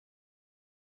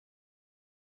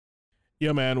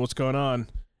Yo, man, what's going on?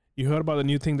 You heard about the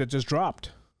new thing that just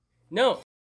dropped? No.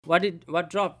 What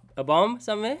dropped? A bomb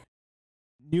somewhere?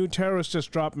 New terrorist just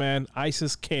dropped, man.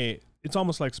 ISIS K. It's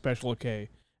almost like Special K,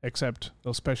 except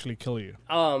they'll specially kill you.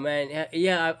 Oh man,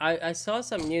 yeah. I saw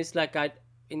some news like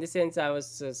in the sense I was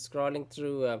scrolling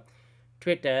through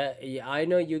Twitter. I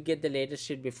know you get the latest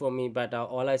shit before me, but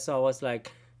all I saw was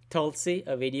like Tulsi,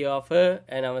 a video of her,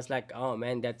 and I was like, oh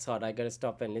man, that's hot. I gotta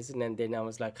stop and listen. And then I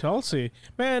was like, Tulsi,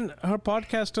 man, her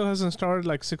podcast still hasn't started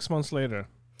like 6 months later.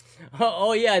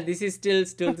 oh yeah, this is still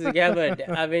together.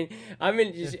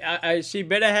 She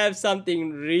better have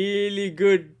something really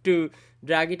good to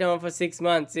drag it on for 6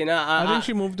 months. I think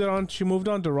she moved it on. She moved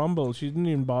on to Rumble. She didn't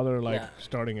even bother Yeah.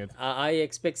 starting it. I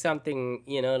expect something,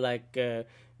 like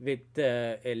with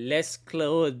less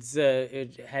clothes,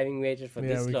 having waited for Yeah,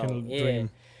 this we long. can Yeah. dream.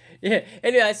 Yeah.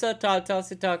 Anyway, I saw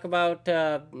Tulsi talk about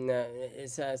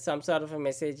some sort of a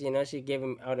message. She gave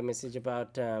him out a message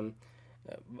about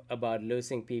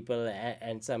losing people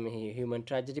and some human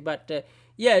tragedy. But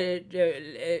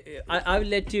I will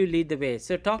let you lead the way.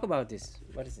 So talk about this.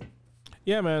 What is it?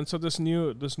 Yeah, man. So this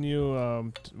new,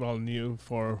 new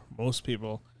for most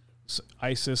people,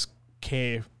 ISIS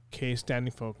K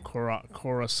standing for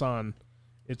Khorasan.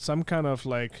 It's some kind of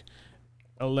like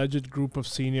alleged group of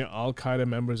senior Al Qaeda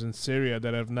members in Syria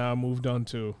that have now moved on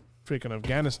to freaking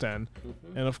Afghanistan,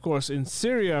 and of course in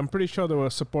Syria, I'm pretty sure they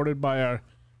were supported by our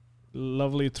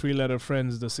lovely three-letter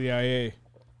friends, the CIA.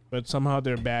 But somehow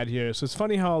they're bad here. So it's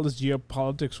funny how all this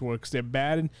geopolitics works. They're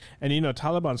bad, and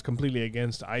Taliban's completely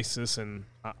against ISIS and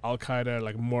Al Qaeda,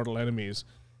 like mortal enemies.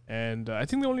 And I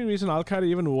think the only reason Al Qaeda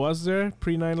even was there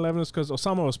pre 9/11 is because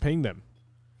Osama was paying them.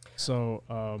 So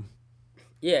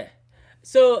Yeah.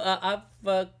 So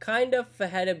I've kind of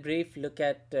had a brief look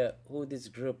at who this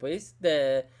group is.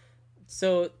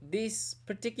 So this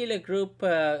particular group,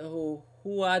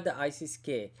 who are the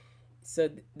ISIS-K? So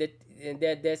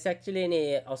there's actually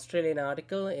an Australian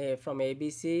article from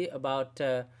ABC about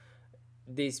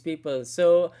these people.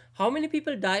 So how many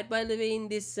people died, by the way, in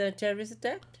this terrorist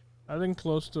attack? I think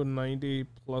close to 90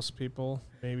 plus people,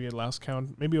 maybe at last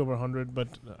count, maybe over 100,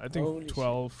 but I think Holy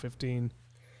 12, 15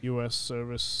 U.S.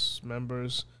 service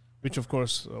members, which of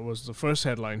course was the first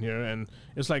headline here. And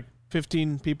it's like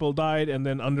 15 people died, and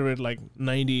then under it, like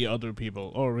 90 other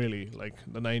people. Oh, really? Like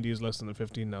the 90 is less than the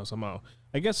 15 now somehow.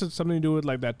 I guess it's something to do with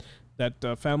like that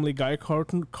Family Guy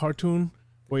cartoon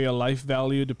where your life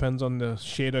value depends on the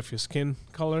shade of your skin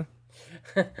color.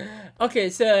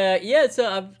 Okay, so so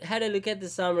I've had a look at the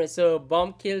summary. So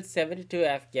bomb killed 72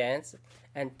 Afghans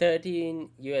and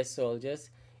 13 US soldiers.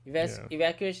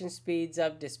 Evacuation speeds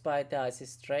up despite the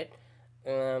ISIS threat.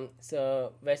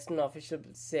 So Western official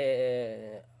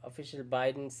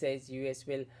Biden says US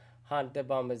will hunt the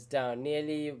bombers down.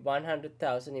 Nearly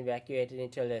 100,000 evacuated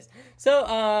in 12 days. So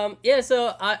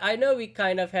so I know we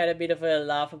kind of had a bit of a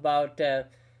laugh about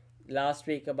last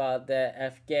week about the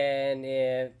Afghan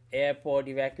airport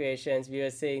evacuations. We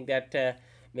were saying that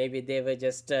maybe they were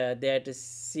just there to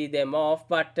see them off,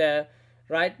 but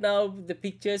right now the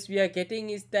pictures we are getting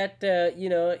is that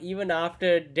even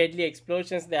after deadly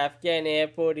explosions, the Afghan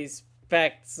airport is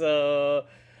packed. So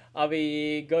are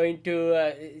we going to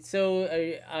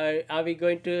are we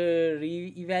going to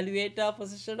re-evaluate our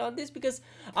position on this? Because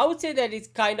I would say that it's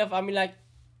kind of, I mean, like,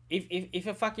 if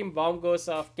a fucking bomb goes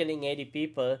off killing 80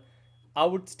 people, I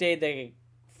would stay the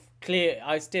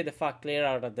fuck clear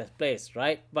out of that place,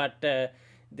 right? But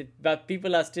but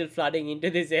people are still flooding into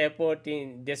this airport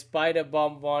despite a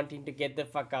bomb wanting to get the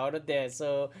fuck out of there.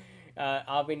 So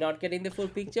are we not getting the full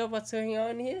picture of what's going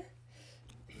on here?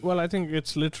 Well, I think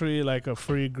it's literally like a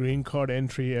free green card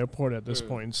entry airport at this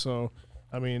point. So,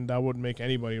 I mean, that would make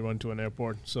anybody run to an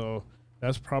airport. So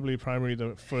that's probably primarily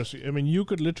the first. I mean, you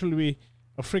could literally be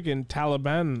a freaking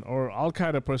Taliban or Al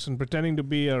Qaeda person pretending to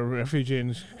be a refugee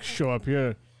and show up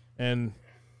here and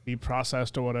be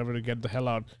processed or whatever to get the hell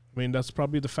out. I mean, that's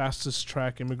probably the fastest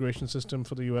track immigration system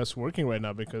for the U.S. working right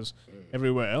now, because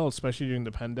everywhere else, especially during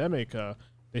the pandemic,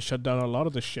 they shut down a lot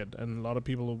of this shit, and a lot of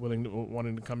people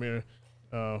wanting to come here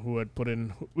who had put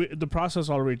in. The process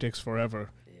already takes forever,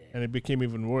 and it became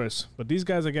even worse. But these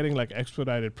guys are getting like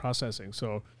expedited processing.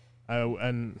 So,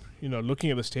 looking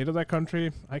at the state of that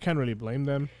country, I can't really blame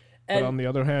them. But on the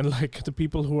other hand, like the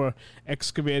people who are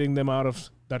excavating them out of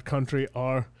that country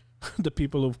are the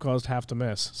people who've caused half the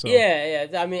mess. So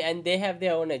I mean, and they have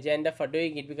their own agenda for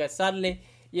doing it, because suddenly,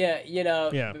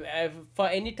 for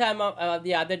any time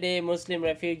the other day, Muslim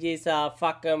refugees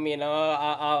fuck them,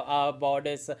 our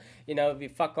borders, we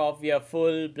fuck off, we are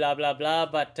full, blah blah blah.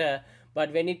 But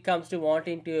when it comes to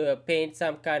wanting to paint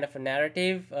some kind of a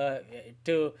narrative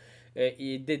to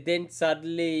then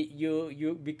suddenly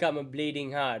you become a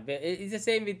bleeding heart. But it's the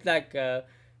same with like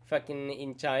fucking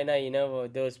in China,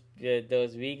 those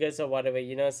Uyghurs or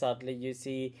whatever. Suddenly you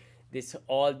see this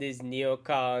all these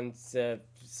neocons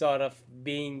sort of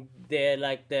being there,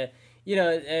 like they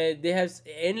have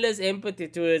endless empathy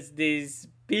towards these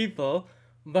people,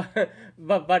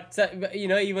 but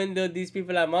even though these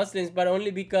people are Muslims, but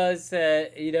only because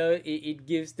it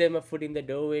gives them a foot in the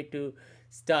doorway to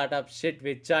start up shit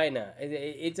with China.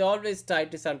 It's always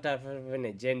tied to some type of an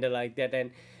agenda like that,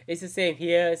 and it's the same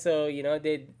here. So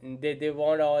they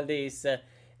want all these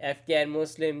Afghan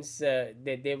Muslims.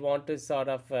 They want to sort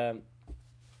of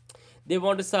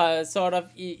sort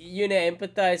of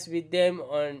empathize with them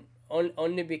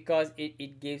only because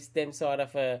it gives them sort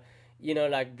of a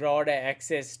like broader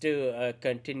access to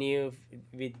continue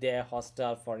with their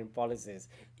hostile foreign policies.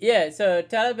 Yeah, so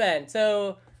Taliban.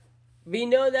 So we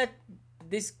know that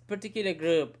this particular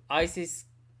group, ISIS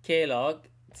K-Log,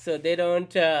 so they don't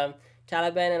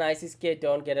Taliban and ISIS K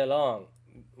don't get along.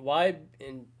 Why?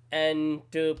 And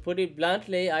to put it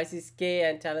bluntly, ISIS K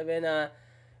and Taliban are,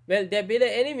 well, they're bitter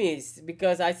enemies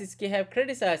because ISIS-K have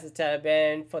criticized the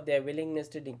Taliban for their willingness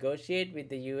to negotiate with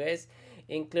the US,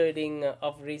 including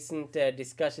of recent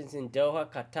discussions in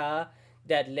Doha, Qatar,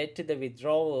 that led to the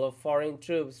withdrawal of foreign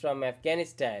troops from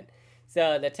Afghanistan.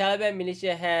 So the Taliban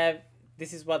militia have,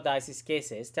 this is what the ISIS-K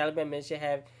says, Taliban militia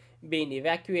have been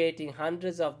evacuating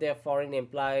hundreds of their foreign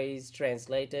employees,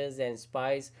 translators, and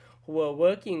spies who were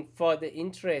working for the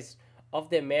interests of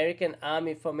the American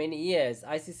army for many years,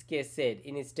 ISIS-K said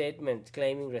in a statement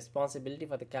claiming responsibility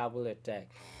for the Kabul attack.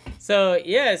 So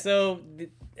yeah, so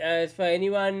for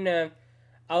anyone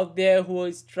out there who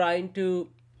is trying to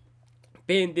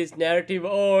paint this narrative,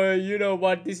 oh, you know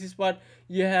what, this is what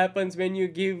happens when you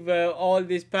give all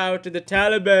this power to the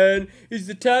Taliban. It's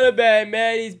the Taliban,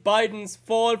 man. It's Biden's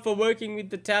fault for working with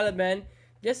the Taliban.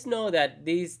 Just know that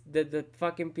the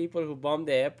fucking people who bombed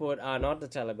the airport are not the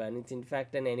Taliban. It's in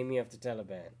fact an enemy of the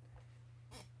Taliban.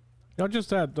 Not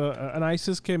just that, an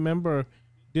ISIS-K member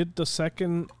did the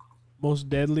second most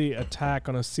deadly attack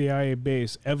on a CIA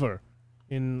base ever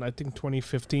in, I think,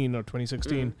 2015 or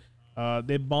 2016.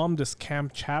 They bombed this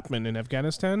Camp Chapman in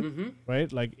Afghanistan,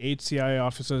 right? Like 8 CIA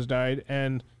officers died,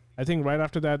 and I think right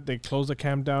after that they closed the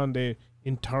camp down. They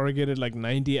interrogated like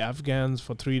 90 Afghans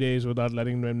for 3 days without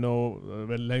letting them know,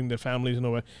 letting their families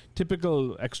know.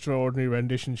 Typical extraordinary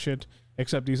rendition shit,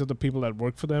 except these are the people that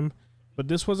work for them. But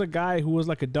this was a guy who was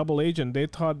like a double agent. They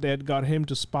thought they had got him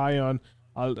to spy on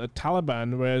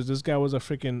Taliban, whereas this guy was a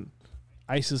freaking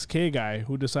ISIS-K guy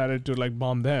who decided to like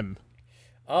bomb them.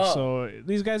 Oh. So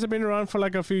these guys have been around for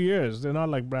like a few years. They're not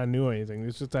like brand new or anything.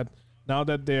 It's just that now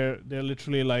that they're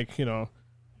literally like,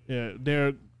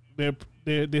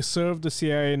 they serve the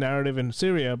CIA narrative in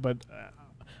Syria, but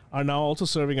are now also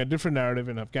serving a different narrative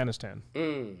in Afghanistan.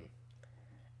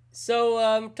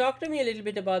 So, talk to me a little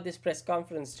bit about this press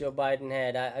conference Joe Biden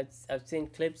had. I've seen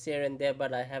clips here and there,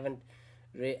 but I haven't.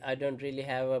 I don't really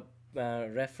have a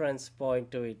reference point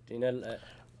to it.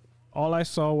 All I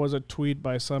saw was a tweet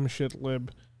by some shitlib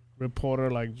reporter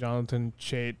like Jonathan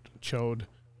Chode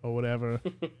or whatever,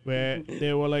 where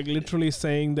they were like literally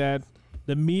saying that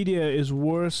the media is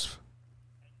worse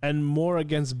and more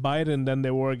against Biden than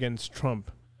they were against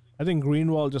Trump. I think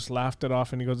Greenwald just laughed it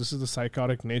off and he goes, this is the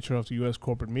psychotic nature of the U.S.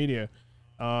 corporate media.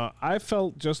 I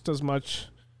felt just as much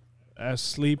as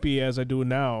sleepy as I do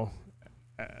now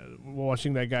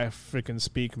watching that guy freaking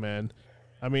speak, man.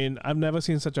 I mean, I've never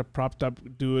seen such a propped up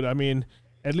dude. I mean,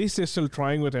 at least they're still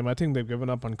trying with him. I think they've given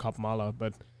up on Kop-Mala,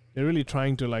 but they're really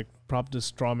trying to like prop this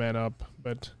straw man up.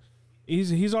 But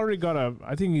he's already got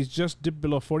I think he's just dipped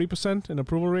below 40% in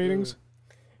approval ratings.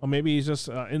 Or maybe he's just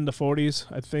in the 40s,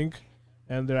 I think.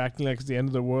 And they're acting like it's the end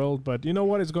of the world. But you know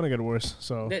what? It's going to get worse.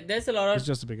 So there's a lot of, it's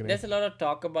just the beginning. There's a lot of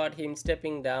talk about him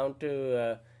stepping down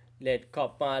to let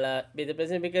Kop-Mala be the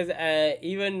president. Because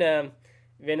even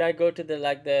when I go to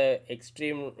the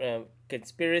extreme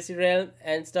conspiracy realm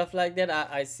and stuff like that,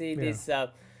 I see this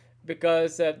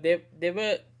because they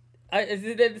were...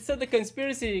 so the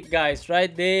conspiracy guys,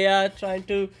 right? They are trying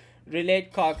to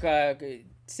relate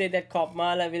say that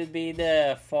Kop-Mala will be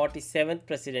the 47th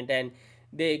president, and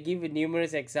they give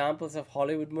numerous examples of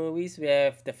Hollywood movies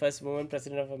where the first woman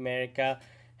president of America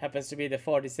happens to be the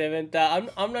 47th.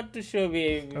 I'm not too sure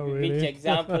which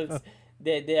examples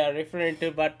they are referring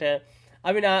to, but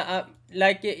I mean,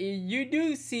 like you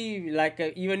do see like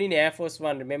even in Air Force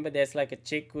One. Remember, there's like a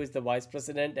chick who is the vice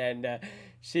president, and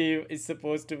she is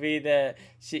supposed to be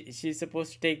she's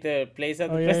supposed to take the place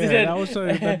of Oh the yeah, yeah. president. That was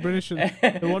that British,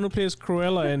 the one who plays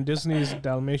Cruella in Disney's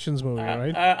Dalmatians movie,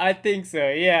 right? I think so.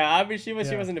 Yeah, I mean, she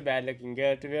Yeah, wasn't a bad looking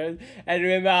girl to be honest. And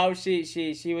remember how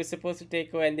she was supposed to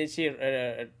take her, and then she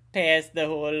tears the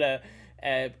whole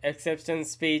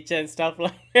acceptance speech and stuff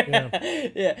like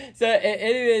yeah. yeah. So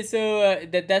anyway, so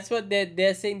that's what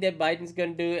they're saying that Biden's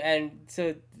gonna do, and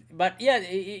so. But yeah,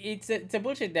 it's a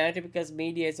bullshit narrative because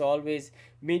media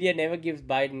never gives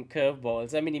Biden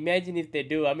curveballs. I mean, imagine if they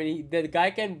do. I mean, the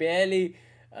guy can barely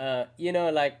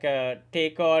like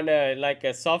take on like a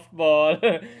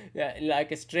softball, yeah,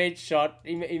 like a straight shot.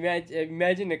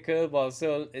 Imagine a curveball.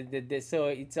 So so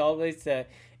it's always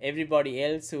everybody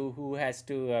else who has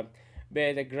to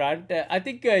bear the grunt. I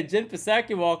think Jen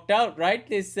Psaki walked out right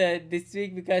this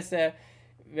week because.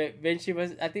 When she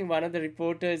was, I think one of the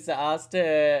reporters asked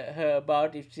her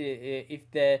about if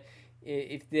they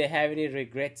have any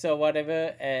regrets or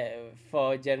whatever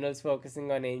for generals focusing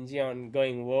on NG on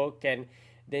going woke, and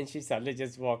then she suddenly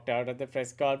just walked out of the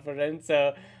press conference.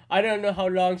 So I don't know how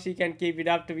long she can keep it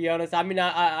up, to be honest. I mean,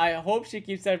 I hope she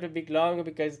keeps it up a bit longer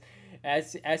because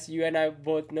as you and I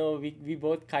both know, we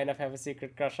both kind of have a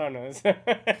secret crush on her.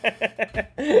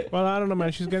 Well, I don't know,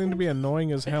 man. She's getting to be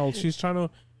annoying as hell. She's trying to,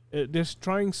 they're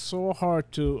trying so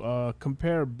hard to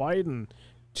compare Biden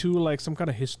to like some kind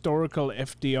of historical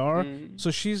FDR. So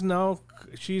she's now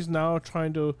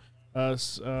trying to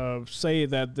say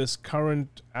that this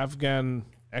current Afghan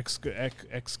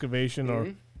excavation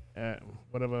or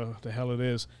whatever the hell it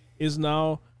is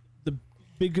now the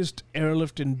biggest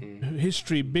airlift in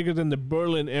history, bigger than the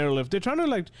Berlin airlift. They're trying to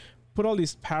like put all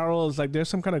these parallels, like there's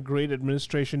some kind of great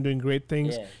administration doing great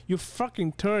things. Yeah. You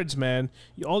fucking turds, man.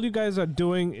 All you guys are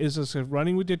doing is just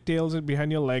running with your tails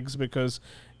behind your legs because,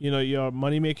 your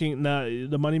money making,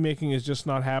 the money making is just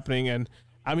not happening. And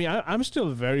I mean, I'm still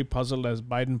very puzzled as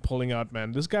Biden pulling out,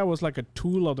 man. This guy was like a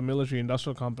tool of the military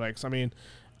industrial complex. I mean,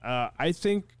 I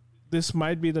think this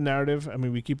might be the narrative. I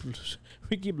mean, we keep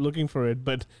looking for it,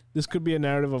 but this could be a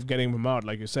narrative of getting him out.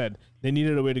 Like you said, they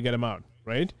needed a way to get him out,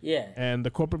 right? Yeah. And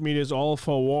the corporate media is all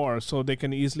for war, so they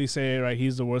can easily say, right,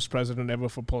 he's the worst president ever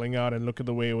for pulling out, and look at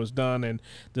the way it was done, and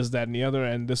this, that, and the other,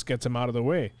 and this gets him out of the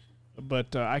way.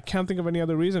 But I can't think of any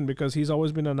other reason because he's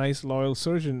always been a nice, loyal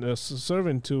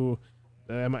servant to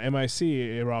the MIC,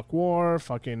 Iraq War,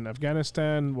 fucking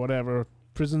Afghanistan, whatever,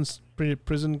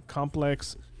 prison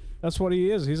complex. That's what he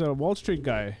is. He's a Wall Street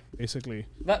guy, basically.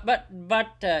 But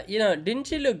didn't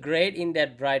she look great in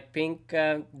that bright pink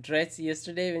dress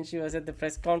yesterday when she was at the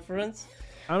press conference?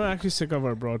 I'm actually sick of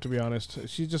her, bro. To be honest,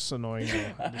 she's just annoying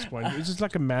at this point. It's just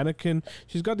like a mannequin.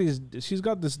 She's got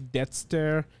this death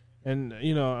stare, and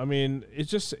I mean, it's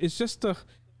just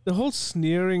the whole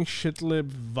sneering shit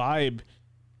lib vibe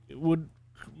would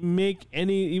make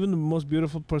even the most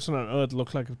beautiful person on earth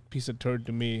look like a piece of turd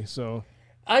to me. So.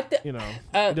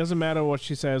 It doesn't matter what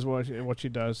she says, what she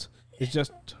does. It's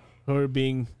just her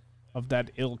being of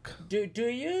that ilk. Do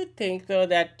you think though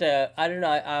that I don't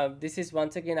know? This is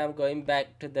once again I'm going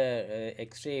back to the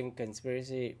extreme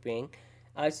conspiracy thing.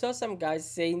 I saw some guys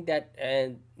saying that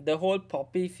the whole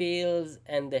poppy fields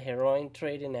and the heroin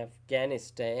trade in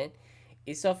Afghanistan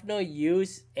is of no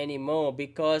use anymore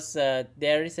because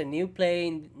there is a new play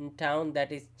in town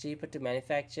that is cheaper to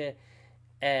manufacture.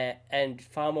 And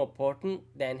far more potent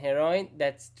than heroin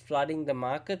that's flooding the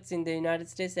markets in the United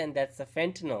States, and that's the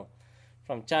fentanyl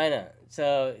from China.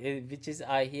 So, which is,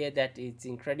 I hear that it's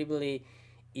incredibly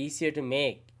easier to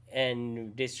make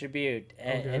and distribute.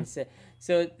 And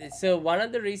so one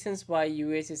of the reasons why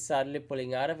US is suddenly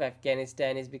pulling out of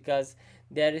Afghanistan is because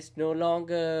there is no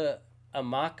longer a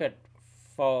market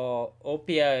for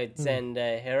opioids and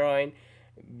heroin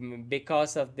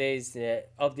because of this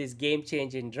game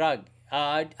changing drug.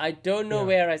 I don't know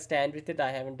where I stand with it.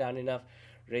 I haven't done enough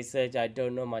research. I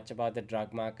don't know much about the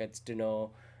drug markets to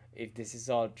know if this is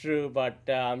all true, but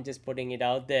I'm just putting it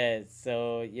out there.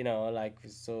 So,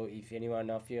 so if anyone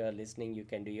of you are listening, you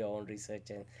can do your own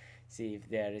research and see if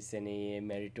there is any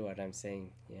merit to what I'm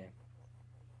saying. Yeah.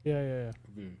 Yeah.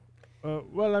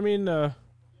 Well, I mean,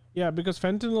 because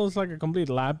fentanyl is like a complete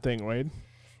lab thing, right?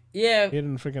 Yeah. Made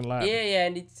in a freaking lab. Yeah,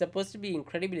 and it's supposed to be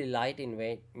incredibly light in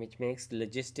weight, which makes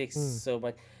logistics so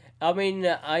much. I mean,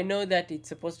 I know that it's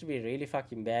supposed to be really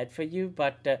fucking bad for you,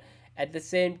 but at the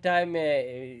same time,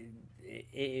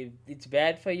 it's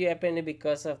bad for you apparently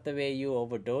because of the way you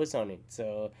overdose on it.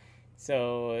 So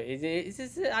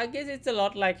I guess it's a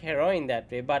lot like heroin that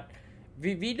way. But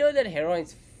we know that heroin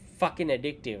is fucking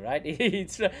addictive, right?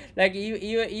 It's like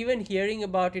even hearing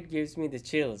about it gives me the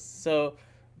chills. So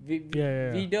we we, Yeah,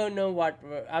 yeah, we yeah. don't know what.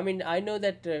 I mean, I know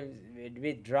that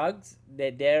with drugs,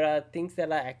 there are things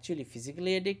that are actually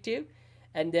physically addictive,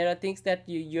 and there are things that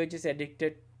you're just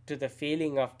addicted to the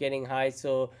feeling of getting high.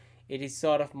 So it is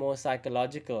sort of more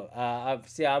psychological.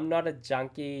 See, I'm not a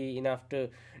junkie enough to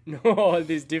know all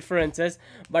these differences,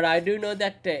 but I do know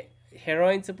that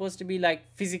heroin's supposed to be like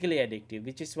physically addictive,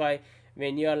 which is why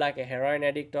when you're like a heroin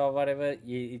addict or whatever,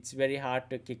 it's very hard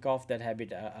to kick off that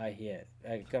habit. I hear.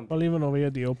 Well, even over here,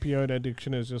 the opioid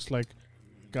addiction is just like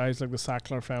guys like the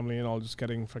Sackler family and all just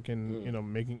getting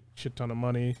fucking, making shit ton of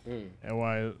money. And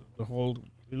while the whole,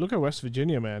 you look at West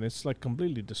Virginia, man, it's like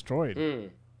completely destroyed.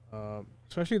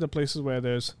 Especially the places where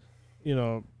there's,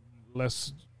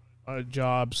 less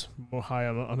jobs, more high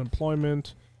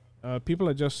unemployment. People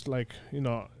are just like,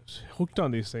 hooked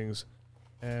on these things.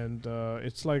 And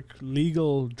it's like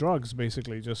legal drugs,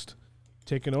 basically, just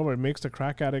taken over. It makes the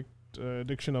crack addict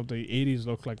addiction of the 80s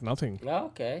look like nothing.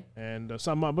 Okay. And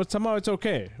somehow it's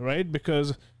okay, right?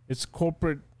 Because it's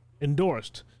corporate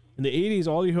endorsed. In the 80s,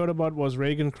 all you heard about was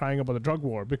Reagan crying about the drug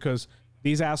war because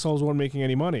these assholes weren't making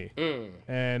any money.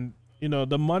 And,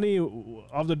 the money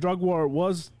of the drug war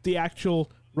was the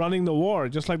actual running the war,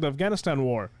 just like the Afghanistan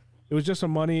war. It was just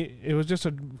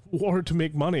a war to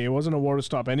make money. It wasn't a war to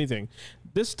stop anything.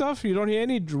 This stuff, you don't hear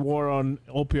any war on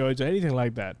opioids or anything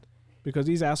like that. Because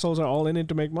these assholes are all in it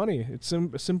to make money. It's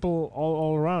simple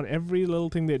all around. Every little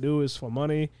thing they do is for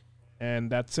money,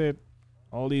 and that's it.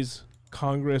 All these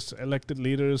Congress elected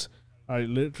leaders are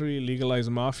literally legalized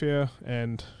mafia.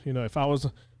 And, if I was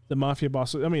the mafia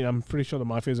boss, I mean, I'm pretty sure the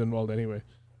mafia is involved anyway.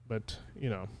 But,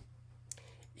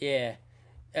 Yeah.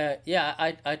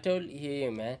 I totally hear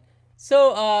you, man.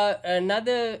 So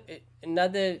another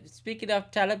speaking of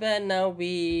Taliban, now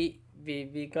we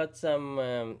got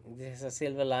some there's a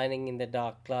silver lining in the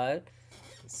dark cloud,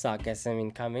 sarcasm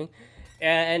incoming,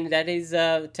 and that is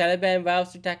Taliban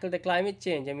vows to tackle the climate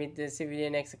change amid the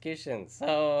civilian executions.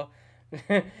 So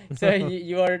so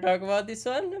you want to talk about this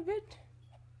one a bit?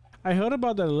 I heard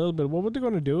about that a little bit. What were they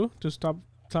going to do to stop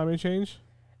climate change?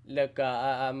 Look,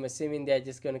 I'm assuming they're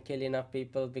just going to kill enough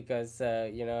people because,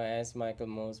 as Michael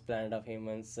Moore's Planet of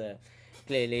Humans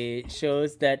clearly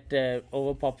shows that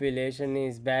overpopulation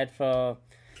is bad for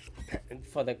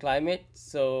the climate.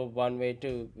 So one way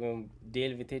to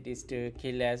deal with it is to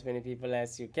kill as many people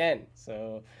as you can.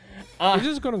 So it's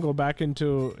just going to go back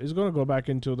into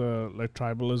the like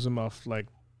tribalism of like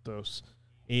those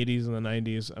 80s and the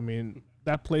 90s. I mean,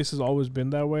 that place has always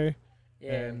been that way.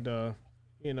 Yeah. And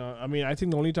I mean, I think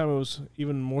the only time it was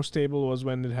even more stable was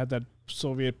when it had that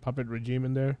Soviet puppet regime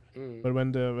in there. But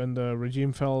when the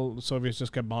regime fell, the Soviets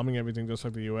just kept bombing everything, just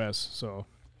like the U.S. So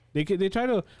they try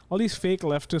to, all these fake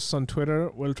leftists on Twitter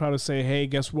will try to say, hey,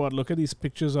 guess what? Look at these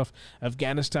pictures of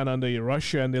Afghanistan under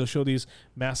Russia, and they'll show these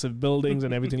massive buildings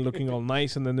and everything looking all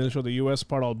nice, and then they'll show the U.S.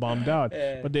 part all bombed out.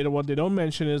 But what they don't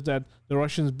mention is that the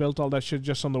Russians built all that shit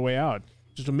just on the way out,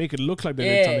 just to make it look like they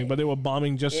did something, but they were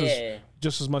bombing just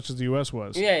as much as the U.S.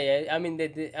 was. Yeah. I mean,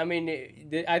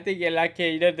 I think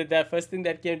the first thing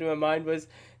that came to my mind was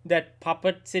that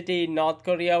puppet city in North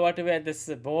Korea, whatever, at this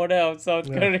border of South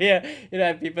Korea.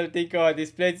 And people think, oh, this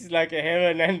place is like a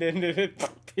heaven, and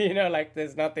then like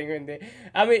there's nothing in there.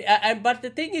 I mean, but the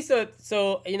thing is,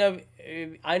 so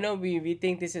I know we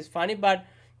think this is funny, but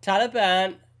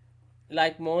Taliban,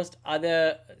 like most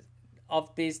other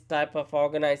of these type of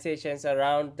organizations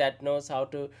around that knows how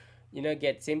to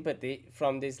get sympathy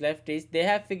from these leftists, they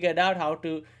have figured out how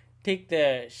to tick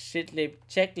the shit lip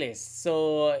checklist.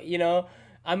 So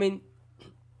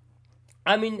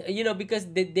because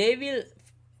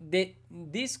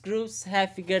these groups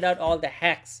have figured out all the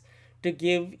hacks to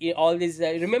give all these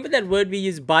remember that word we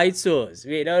use, BISOs,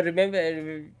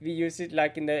 remember we used it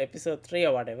like in the episode 3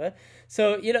 or whatever.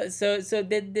 So so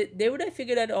they would have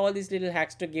figured out all these little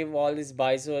hacks to give all these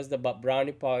BISOs the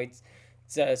brownie points,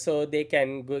 so they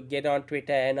can get on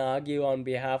Twitter and argue on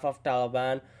behalf of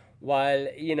Taliban while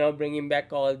bringing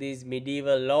back all these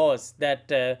medieval laws that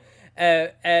the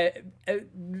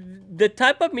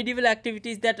type of medieval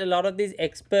activities that a lot of these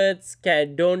experts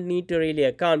don't need to really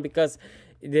account, because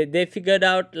they figured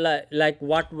out like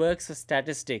what works for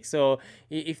statistics. So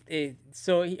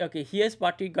okay, here's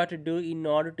what you got to do in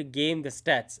order to game the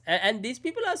stats, and these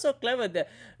people are so clever that,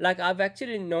 like, I've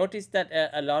actually noticed that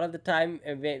a lot of the time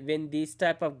when these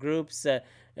type of groups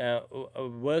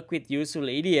work with useful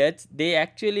idiots, they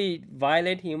actually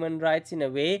violate human rights in a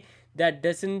way that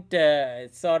doesn't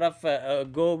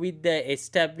go with the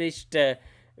established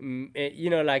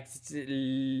like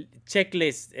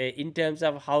checklist in terms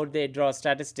of how they draw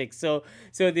statistics. So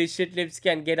these shit lips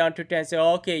can get onto it and say,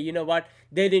 okay, you know what,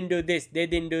 they didn't do this, they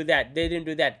didn't do that, they didn't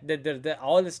do that,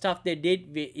 all the stuff they did,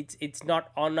 it's not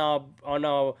on our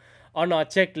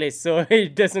checklist, so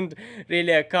it doesn't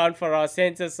really account for our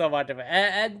senses or whatever.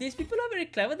 And these people are very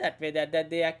clever that way, that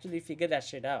they actually figure that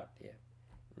shit out. Yeah.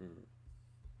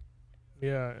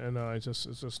 Yeah, and it's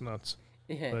just nuts.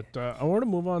 Yeah. But I want to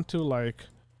move on to like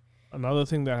another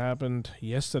thing that happened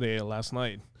last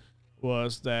night,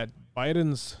 was that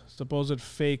Biden's supposed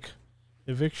fake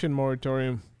eviction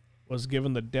moratorium was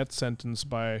given the death sentence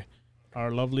by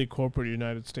our lovely corporate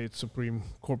United States Supreme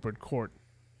Corporate Court,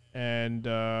 and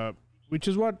which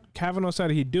is what Kavanaugh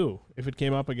said he'd do if it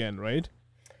came up again, right?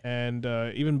 And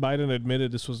even Biden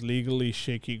admitted this was legally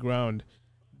shaky ground.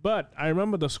 But I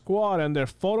remember the squad and their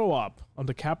photo op on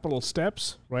the Capitol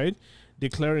steps, right,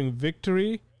 declaring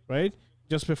victory, right,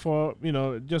 just before,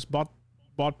 just bought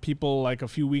people like a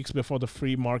few weeks before the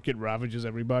free market ravages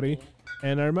everybody.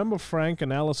 And I remember Frank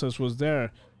Analysis was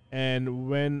there, and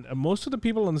when most of the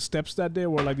people on the steps that day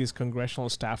were like these congressional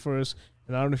staffers,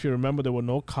 and I don't know if you remember, there were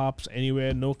no cops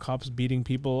anywhere, no cops beating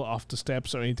people off the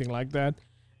steps or anything like that.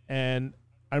 And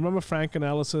I remember Frank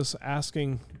Analysis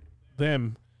asking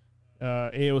them,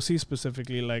 AOC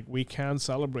specifically, like, we can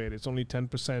celebrate. It's only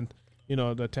 10%.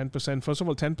 The 10%. First of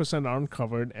all, 10% aren't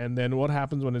covered, and then what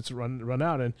happens when it's run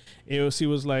out? And AOC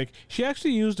was like, she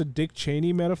actually used a Dick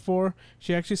Cheney metaphor.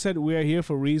 She actually said, "We are here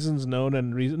for reasons known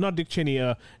and not Dick Cheney,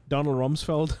 Donald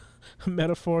Rumsfeld."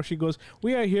 Metaphor. She goes,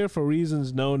 "We are here for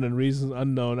reasons known and reasons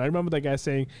unknown." I remember that guy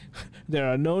saying, "There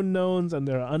are known knowns and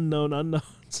there are unknown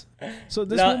unknowns." So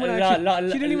this woman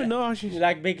actually, she didn't even know how she,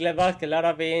 like Big Lebowski, a lot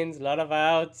of ins, a lot of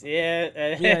outs.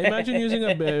 Yeah. Yeah. Imagine using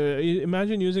a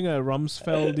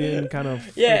Rumsfeldian kind of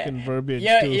freaking verbiage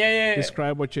to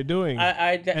describe what you're doing.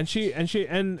 And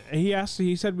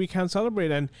he said we can't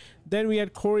celebrate, and then we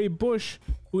had Cori Bush,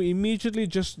 who immediately,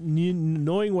 just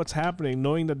knowing what's happening,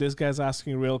 knowing that this guy's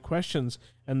asking real questions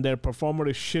and their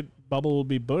performative shit bubble will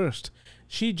be burst,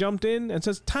 she jumped in and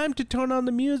says, "Time to turn on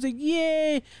the music,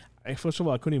 yay!" First of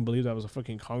all, I couldn't even believe that was a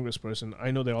fucking congressperson. I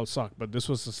know they all suck, but this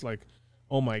was just like,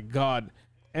 oh my god.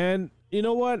 And you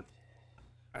know what?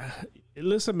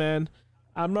 Listen, man,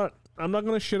 I'm not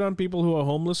gonna shit on people who are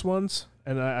homeless ones,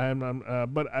 and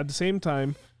but at the same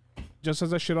time, just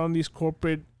as I shit on these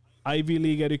corporate Ivy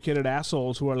League educated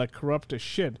assholes who are like corrupt as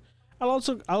shit, I'll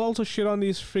also shit on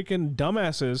these freaking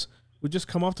dumbasses who just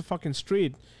come off the fucking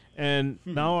street and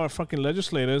now are fucking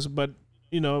legislators, but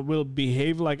will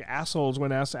behave like assholes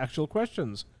when asked actual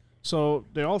questions. So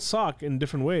they all suck in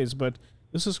different ways, but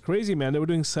this is crazy, man. They were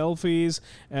doing selfies,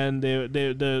 and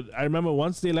I remember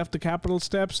once they left the Capitol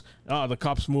steps, the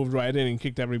cops moved right in and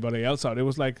kicked everybody else out. It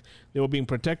was like they were being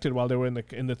protected while they were in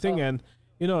the thing, and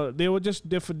they were just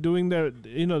doing their,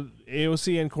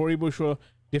 AOC and Cori Bush were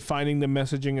defining the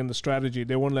messaging and the strategy.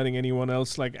 They weren't letting anyone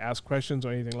else like ask questions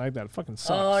or anything like that. It fucking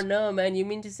sucks. Oh no, man! You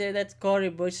mean to say that Cori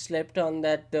Bush slept on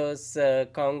those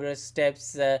Congress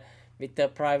steps with the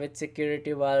private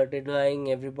security while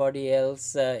denying everybody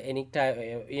else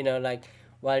anytime, like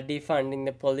while defunding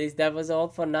the police? That was all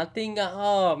for nothing.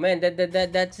 Oh man,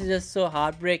 that's just so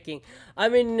heartbreaking. I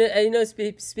mean,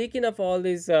 speaking of all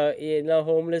these,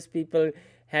 homeless people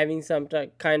having some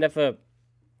kind of a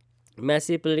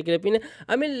massive political opinion.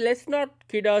 I mean, let's not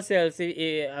kid ourselves.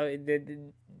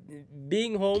 Being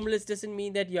homeless doesn't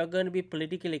mean that you're going to be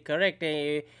politically correct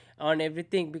on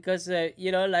everything, because for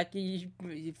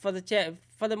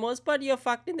the most part you're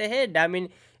fucked in the head. I mean,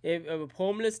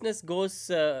 homelessness goes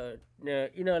goes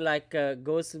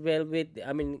well with,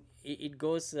 I mean, it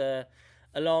goes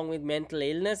along with mental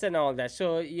illness and all that.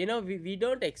 So we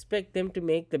don't expect them to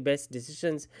make the best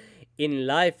decisions in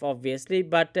life, obviously,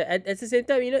 but at the same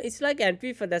time, it's like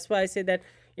Antifa. That's why I say that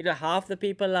half the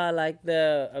people are like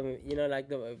the like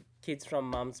the kids from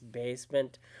mom's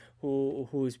basement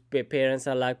whose parents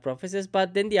are like professors,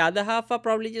 but then the other half are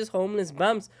probably just homeless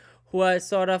bums who are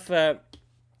sort of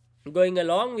going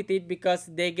along with it because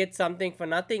they get something for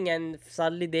nothing, and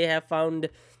suddenly they have found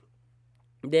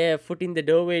their foot in the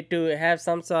doorway to have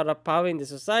some sort of power in the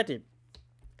society.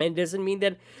 And it doesn't mean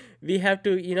that we have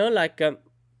to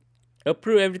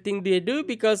approve everything they do,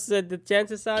 because the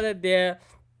chances are that they're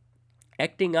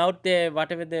acting out their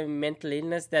whatever the mental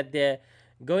illness that they're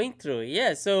going through.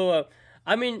 Yeah, so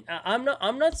I mean, I'm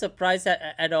not surprised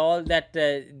at all that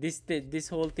this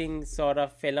whole thing sort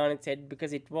of fell on its head,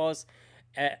 because it was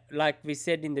like we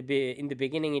said in the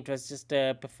beginning, it was just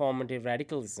performative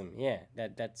radicalism. Yeah,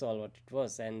 that's all what it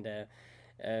was. And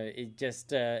it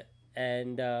just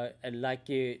and like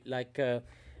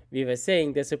we were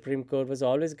saying the Supreme Court was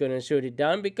always going to shoot it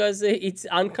down because it's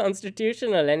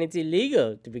unconstitutional and it's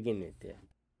illegal to begin with. Yeah.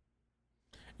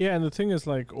 Yeah, and the thing is,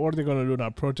 like, what are they going to do now?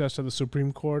 Protest at the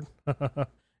Supreme Court?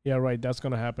 Yeah, right. That's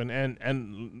going to happen,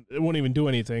 and it won't even do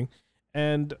anything.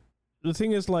 And the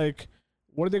thing is, like,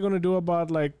 what are they going to do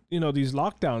about, like, these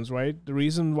lockdowns? Right? The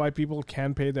reason why people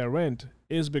can't pay their rent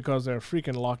is because they're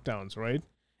freaking lockdowns, right?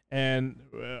 And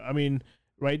I mean,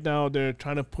 right now they're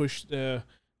trying to push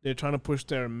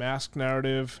their mask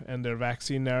narrative and their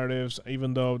vaccine narratives.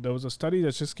 Even though there was a study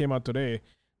that just came out today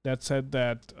that said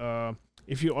that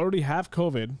if you already have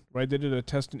COVID, right? They did a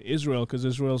test in Israel because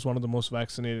Israel is one of the most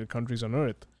vaccinated countries on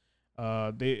earth.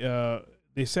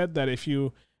 They said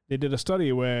that they did a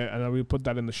study where, and I will put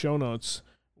that in the show notes,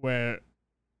 where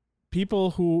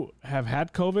people who have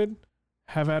had COVID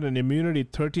have had an immunity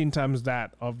 13 times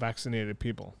that of vaccinated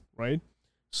people, right?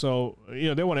 So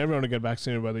they want everyone to get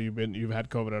vaccinated whether you've had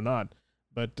COVID or not.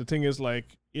 But the thing is,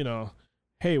 like,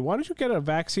 hey, why don't you get a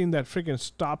vaccine that freaking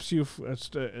stops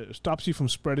you from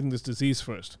spreading this disease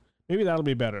first? Maybe that'll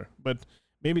be better. But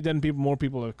maybe then more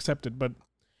people will accept it. But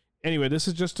anyway, this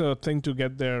is just a thing to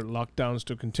get their lockdowns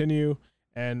to continue.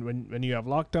 And when you have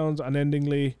lockdowns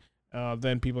unendingly,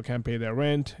 then people can't pay their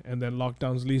rent, and then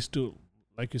lockdowns leads to,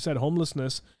 like you said,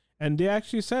 homelessness. And they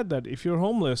actually said that if you're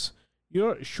homeless,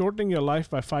 you're shortening your life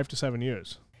by 5 to 7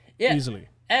 years, easily.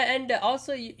 And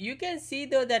also you can see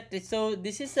though that this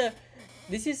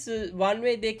is one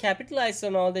way they capitalize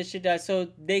on all this shit. So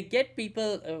they get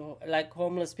people like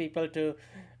homeless people to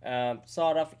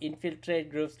sort of infiltrate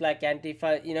groups like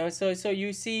Antifa. So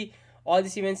you see all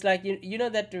these events like you know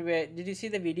that did you see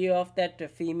the video of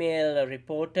that female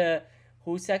reporter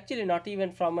who's actually not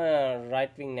even from a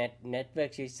right-wing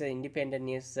network? She's an independent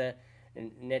news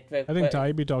network. I think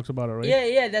Taibbi talks about it, right?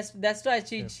 Yeah, that's right.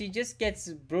 She just gets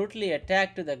brutally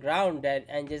attacked to the ground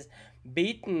and just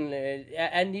beaten,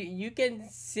 and you can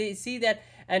see that.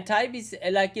 And Taibbi's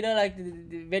like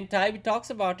when Taibbi talks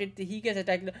about it, he gets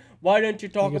attacked. Why don't you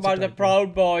talk about the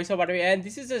Proud Boys or whatever? And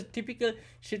this is a typical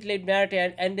shit-laid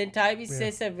narrative. And then Taibbi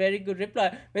says a very good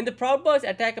reply: when the Proud Boys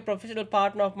attack a professional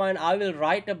partner of mine, I will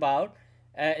write about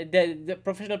the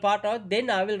professional partner. Then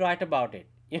I will write about it.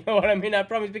 You know what I mean? I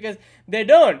promise, because they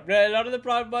don't. A lot of the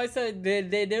Proud Boys,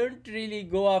 they don't really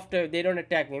go after, they don't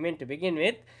attack women to begin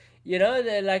with.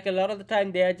 Like a lot of the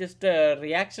time they are just a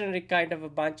reactionary kind of a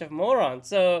bunch of morons.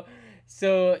 So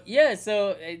this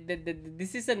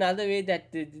is another way that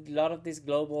a lot of this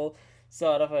global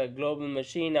sort of a global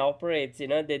machine operates.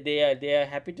 They are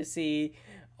happy to see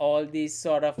all these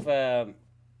sort of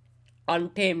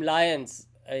untamed lions,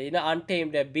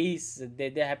 untamed beasts.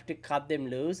 They're happy to cut them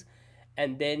loose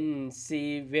and then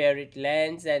see where it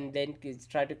lands, and then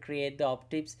try to create the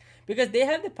optics, because they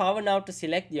have the power now to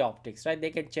select the optics, right? They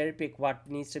can cherry pick what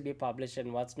needs to be published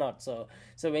and what's not. So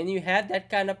when you have that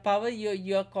kind of power,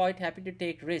 you're quite happy to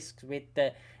take risks with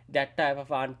that type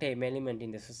of untamed element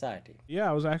in the society. Yeah,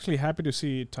 I was actually happy to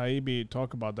see Taibbi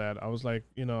talk about that. I was like,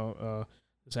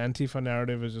 this Antifa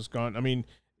narrative is just gone. I mean,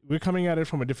 we're coming at it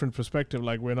from a different perspective.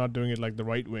 Like, we're not doing it like the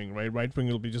right wing, right? Right wing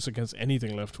will be just against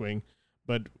anything left wing,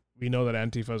 but we know that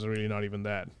Antifa is really not even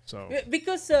that. So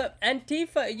because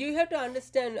Antifa, you have to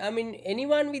understand. I mean,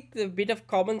 anyone with a bit of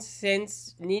common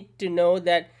sense need to know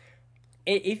that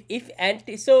if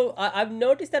I've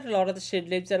noticed that a lot of the shit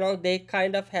libs and all, they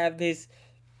kind of have this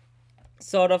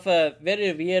sort of a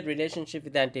very weird relationship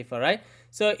with Antifa, right?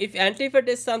 So if Antifa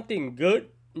does something good,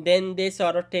 then they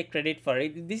sort of take credit for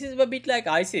it. This is a bit like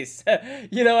ISIS.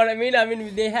 You know what I mean? I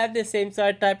mean, they have the same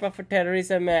sort of type of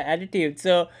terrorism attitude.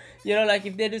 So, like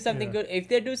if they do something good, if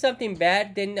they do something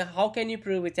bad, then how can you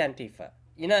prove it's Antifa?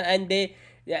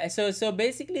 And so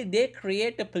basically they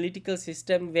create a political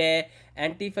system where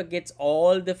Antifa gets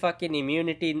all the fucking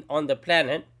immunity on the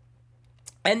planet.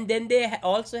 And then they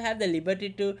also have the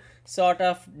liberty to sort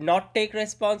of not take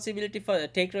responsibility for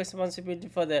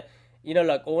the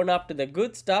like own up to the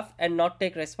good stuff and not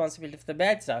take responsibility for the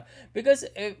bad stuff. Because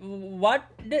what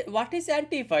is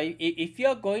Antifa? If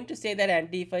you're going to say that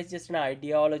Antifa is just an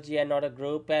ideology and not a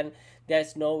group, and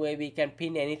there's no way we can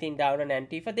pin anything down on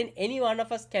Antifa, then any one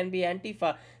of us can be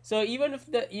Antifa. So even if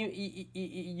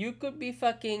you could be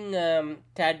fucking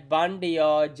Ted Bundy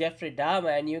or Jeffrey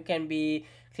Dahmer, and you can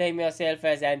claim yourself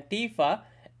as Antifa,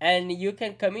 and you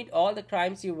can commit all the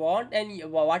crimes you want, and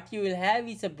what you will have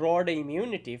is a broader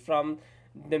immunity from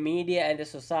the media and the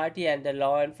society and the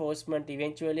law enforcement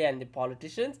eventually and the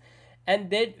politicians.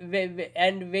 And then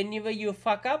whenever you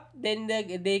fuck up, then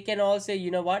they can all say,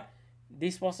 you know what,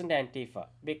 this wasn't Antifa,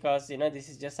 because this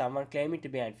is just someone claiming to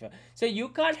be Antifa. So you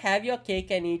can't have your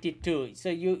cake and eat it too. So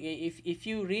if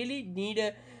you really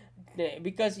need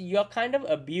because you're kind of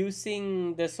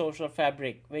abusing the social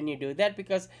fabric when you do that,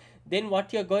 because then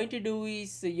what you're going to do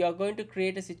is you're going to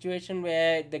create a situation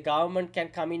where the government can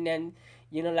come in and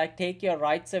like take your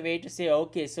rights away, to say,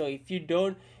 okay, so if you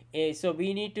don't, so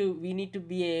we need to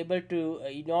be able to,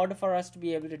 in order for us to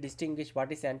be able to distinguish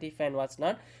what is Antifa and what's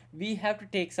not, we have to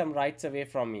take some rights away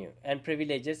from you and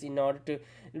privileges, in order to,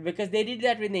 because they did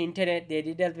that with the internet, they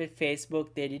did that with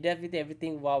Facebook, they did that with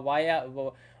everything.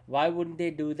 Why wouldn't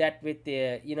they do that with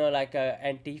the like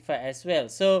Antifa as well?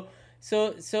 So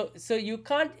you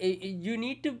can't, you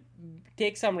need to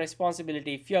take some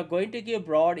responsibility. If you're going to give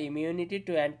broad immunity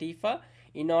to Antifa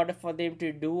in order for them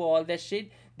to do all that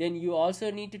shit, then you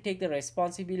also need to take the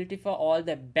responsibility for all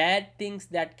the bad things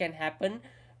that can happen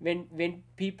when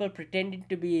people pretending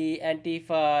to be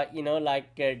Antifa,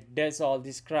 like does all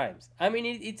these crimes. I mean,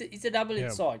 it's a double-edged Yeah.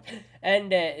 sword.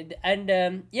 And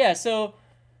yeah, so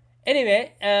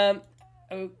anyway,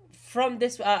 from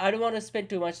this, I don't want to spend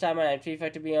too much time on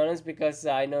Antifa, to be honest, because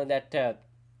I know that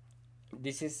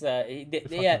this is yeah,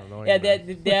 fucking annoying, yeah,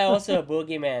 man. they're also a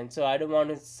boogeyman, so I don't want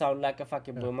to sound like a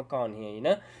fucking boomercon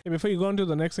here. Hey, before you go on to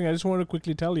the next thing, I just want to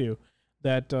quickly tell you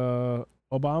that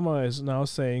Obama is now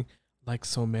saying, like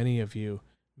so many of you,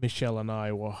 Michelle and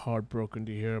I were heartbroken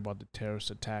to hear about the terrorist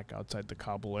attack outside the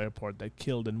Kabul airport that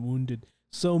killed and wounded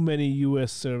so many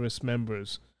U.S. service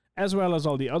members, as well as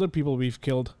all the other people we've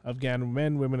killed, Afghan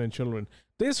men, women, and children.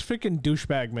 This freaking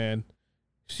douchebag, man.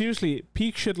 Seriously,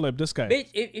 peak shit lip, this guy. Bitch,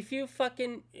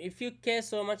 if you care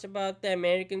so much about the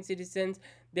American citizens,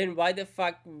 then why the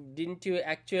fuck didn't you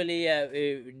actually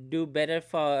do better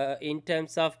for in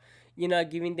terms of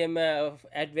giving them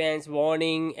advance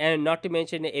warning, and not to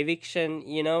mention eviction?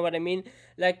 You know what I mean?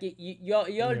 Like you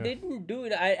Yeah. didn't do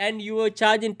it, and you were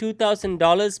charging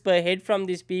 $2,000 per head from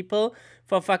these people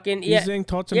for fucking He's saying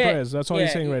thoughts and prayers. That's all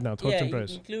he's saying right now. Thoughts and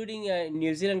prayers. including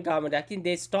New Zealand government. I think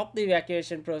they stopped the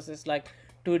evacuation process like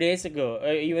 2 days ago,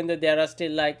 even though there are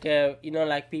still like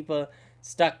like people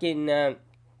stuck in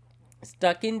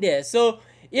there. So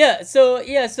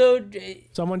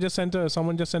Someone just sent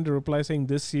a reply saying,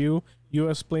 "This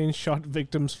U.S. plane shot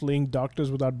victims fleeing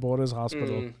Doctors Without Borders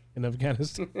hospital in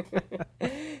Afghanistan."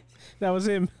 That was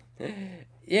him.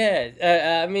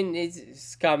 I mean, it's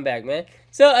scumbag, man.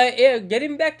 So yeah,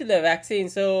 getting back to the vaccine.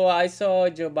 So I saw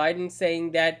Joe Biden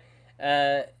saying that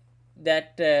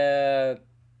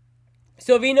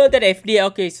so we know that FDA.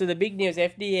 Okay, so the big news: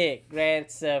 FDA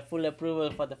grants full approval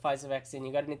for the Pfizer vaccine.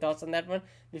 You got any thoughts on that one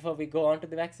before we go on to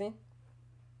the vaccine?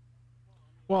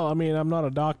 Well, I mean, I'm not a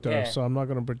doctor, Yeah. so I'm not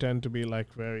going to pretend to be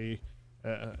like very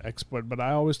expert. But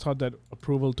I always thought that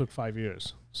approval took 5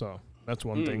 years. So that's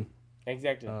one thing.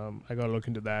 Exactly. I got to look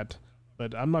into that.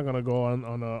 But I'm not going to go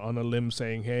on a limb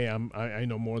saying, "Hey, I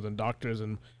know more than doctors."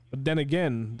 But then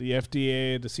again, the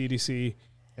FDA, the CDC,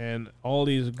 and all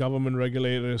these government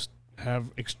regulators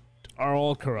are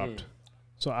all corrupt.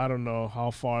 So I don't know how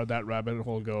far that rabbit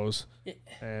hole goes.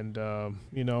 And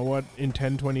you know what? In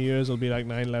 10, 20 years, it'll be like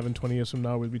 9/11. 20 years from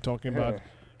now, we'll be talking about,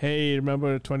 hey,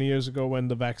 remember 20 years ago when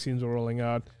the vaccines were rolling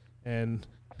out, and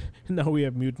now we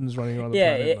have mutants running around the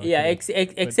planet.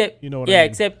 Except you know what I mean.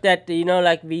 except that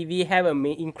like we have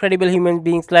incredible human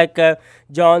beings like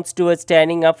John Stewart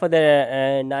standing up for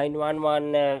the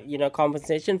 911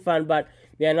 compensation fund, but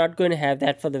we are not going to have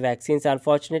that for the vaccines,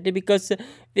 unfortunately, because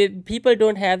people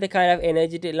don't have the kind of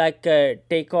energy to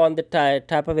take on the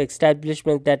type of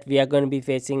establishment that we are going to be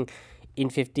facing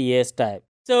in 50 years time.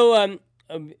 So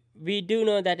we do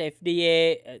know that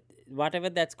FDA, whatever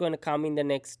that's going to come in the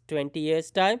next 20 years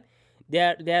time,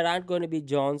 there aren't going to be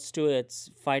John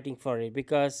Stewarts fighting for it,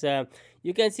 because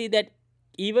you can see that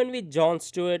even with John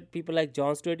Stewart, people like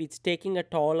John Stewart, it's taking a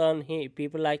toll on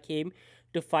people like him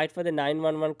to fight for the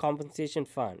 911 compensation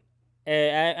fund.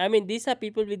 I mean, these are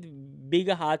people with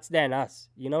bigger hearts than us.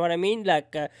 You know what I mean?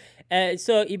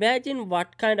 So imagine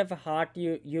what kind of a heart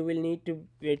you will need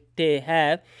to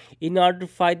have in order to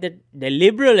fight the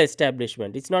liberal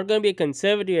establishment. It's not going to be a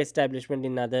conservative establishment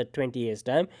in another 20 years'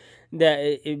 time. In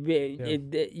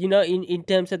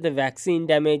terms of the vaccine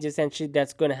damages and shit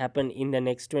that's going to happen in the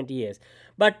next 20 years.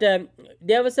 But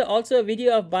there was also a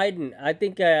video of Biden. I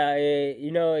think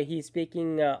he's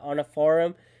speaking on a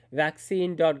forum,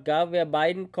 vaccine.gov, where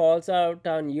Biden calls out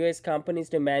on US companies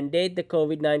to mandate the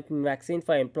COVID-19 vaccine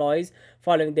for employees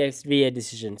following the FDA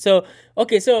decision. So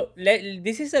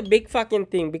this is a big fucking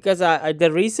thing, because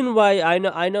the reason why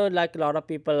I know like a lot of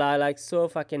people are like so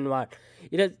fucking what.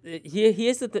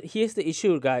 Here's the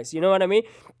issue, guys. You know what I mean?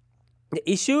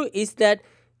 The issue is that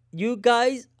you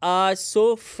guys are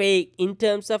so fake in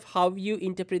terms of how you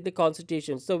interpret the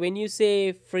constitution. So when you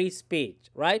say free speech,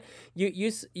 right,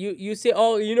 you say,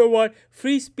 oh, you know what,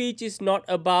 free speech is not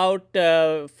about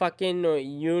fucking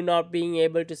you not being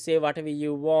able to say whatever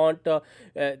you want, or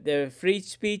the free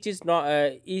speech is not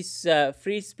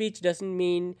free speech doesn't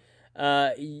mean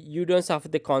you don't suffer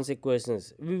the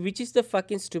consequences, which is the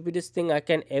fucking stupidest thing I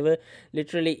can ever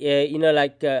literally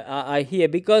I hear.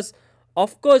 Because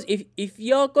of course, if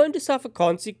you're going to suffer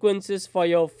consequences for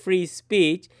your free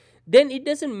speech, then it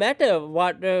doesn't matter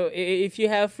what if you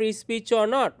have free speech or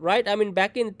not, right? I mean,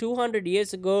 back in 200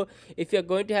 years ago, if you're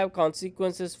going to have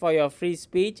consequences for your free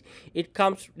speech, it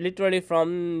comes literally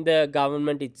from the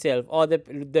government itself, or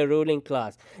the ruling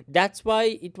class. That's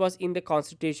why it was in the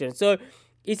constitution. So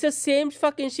it's the same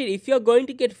fucking shit. If you're going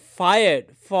to get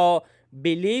fired for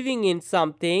believing in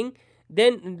something,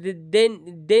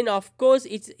 then of course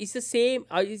it's the same.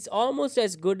 It's almost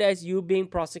as good as you being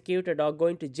prosecuted or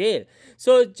going to jail.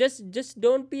 So just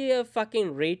don't be a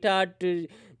fucking retard to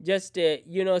just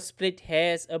split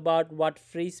hairs about what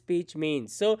free speech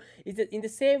means. So it's in the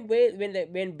same way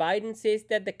when Biden says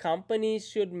that the companies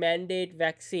should mandate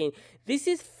vaccine. This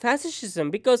is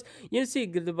fascism, because you see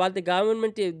what the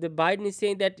government the Biden is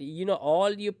saying, that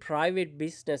all you private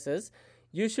businesses,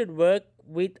 you should work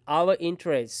with our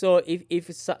interests. So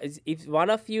if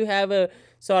one of you have a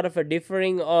sort of a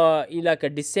differing or like a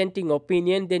dissenting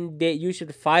opinion, then you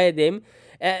should fire them,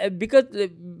 because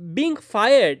being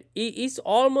fired is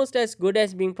almost as good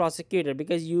as being prosecuted,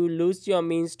 because you lose your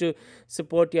means to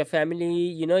support your family.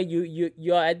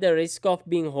 You're at the risk of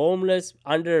being homeless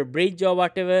under a bridge or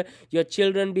whatever, your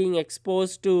children being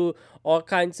exposed to all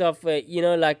kinds of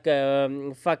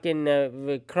fucking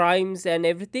crimes and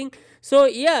everything. So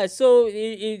yeah, so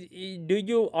do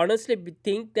you honestly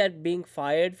think that being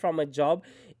fired from a job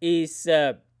is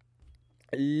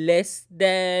less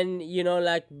than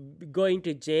going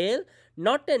to jail?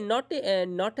 Not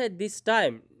at this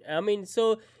time. I mean,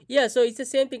 so yeah, so it's the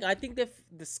same thing. I think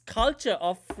this culture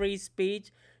of free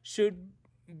speech should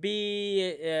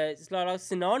be sort of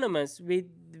synonymous with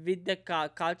the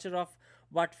culture of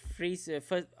what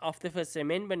of the First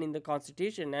Amendment in the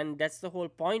Constitution. And that's the whole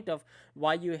point of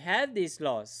why you have these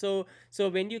laws. So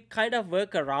when you kind of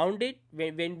work around it,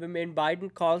 when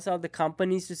Biden calls out the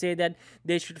companies to say that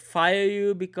they should fire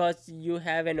you because you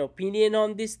have an opinion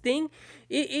on this thing,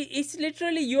 it's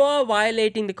literally you are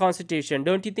violating the Constitution.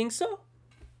 Don't you think so?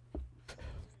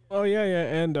 Oh yeah, yeah,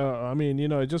 and I mean,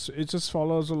 it just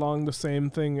follows along the same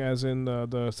thing as in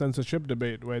the censorship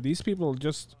debate, where these people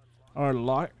just are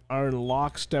in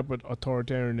lockstep with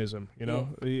authoritarianism. Yeah.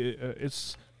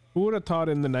 It's who would have thought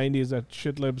in the '90s that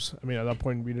shit libs? I mean, at that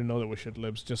point we didn't know that were shit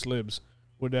libs, just libs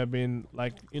would have been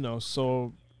like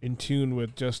so in tune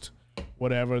with just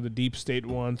whatever the deep state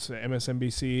wants.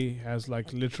 MSNBC has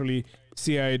like literally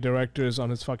CIA directors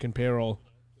on its fucking payroll.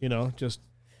 Just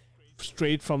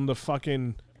straight from the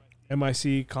fucking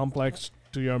MIC complex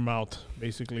to your mouth,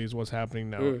 basically, is what's happening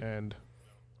now. And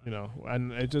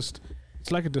and it's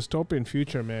like a dystopian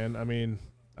future, man. I mean,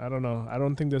 I don't know. I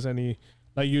don't think there's any,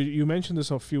 like you mentioned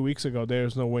this a few weeks ago.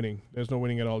 There's no winning. There's no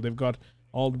winning at all. They've got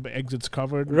all the exits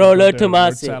covered. Rollo They've got their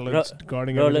word Tomasi. salads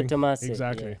guarding Rollo everything. Tomasi.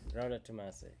 Exactly. Yeah. Rollo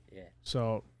Tomasi. Yeah.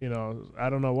 So,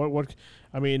 I don't know what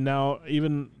I mean, now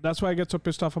even that's why I get so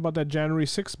pissed off about that January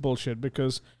 6th bullshit,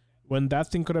 because when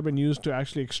that thing could have been used to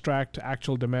actually extract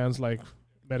actual demands like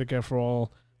Medicare for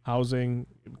all, housing,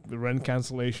 rent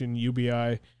cancellation,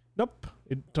 UBI. Nope.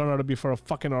 It turned out to be for a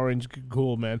fucking orange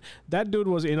ghoul, man. That dude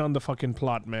was in on the fucking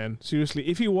plot, man. Seriously.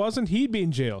 If he wasn't, he'd be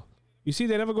in jail. You see,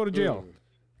 they never go to jail.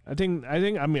 I think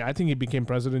he became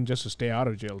president just to stay out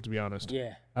of jail, to be honest.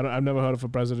 Yeah. I've never heard of a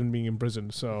president being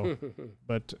imprisoned, so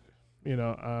but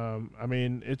I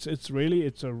mean, it's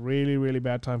a really, really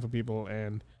bad time for people,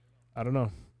 and I don't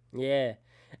know. Yeah.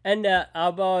 And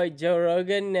about Joe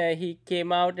Rogan, he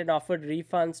came out and offered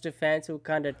refunds to fans who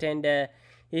can't attend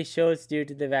his shows due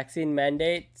to the vaccine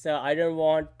mandate. So I don't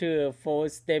want to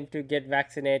force them to get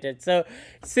vaccinated. So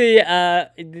see,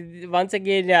 once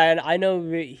again, I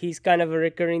know he's kind of a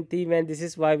recurring theme, and this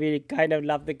is why we kind of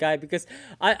love the guy, because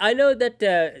I know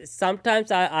that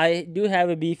sometimes I do have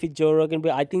a beef with Joe Rogan,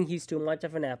 but I think he's too much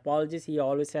of an apologist. He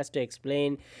always has to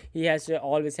explain. He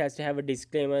always has to have a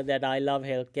disclaimer that I love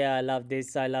healthcare, I love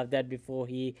this, I love that, before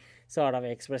he sort of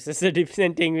expresses a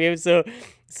dissenting view. So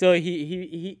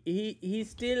he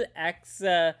still acts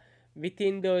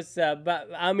within those. But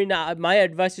I mean, my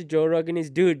advice to Joe Rogan is,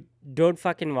 dude, don't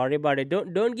fucking worry about it.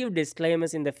 Don't give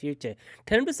disclaimers in the future.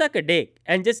 Tell him to suck a dick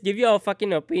and just give your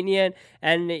fucking opinion.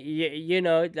 And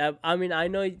I mean, I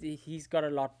know he's got a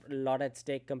lot at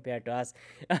stake compared to us.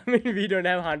 I mean, we don't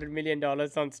have $100 million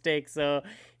on stake, so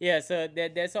yeah. So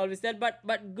there's always that.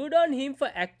 But good on him for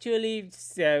actually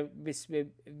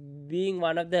being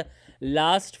one of the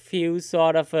last few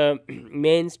sort of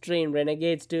mainstream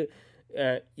renegades to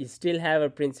still have a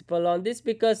principle on this,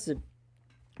 because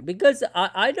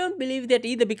I don't believe that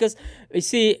either, because you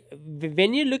see,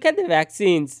 when you look at the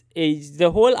vaccines, is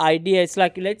the whole idea, it's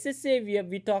like, let's just say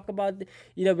we talk about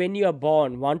when you are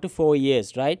born 1 to 4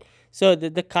 years, right? So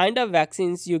the kind of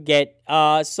vaccines you get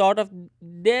sort of,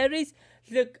 there is,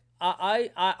 look,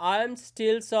 I'm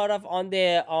still sort of on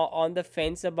the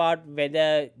fence about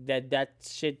whether that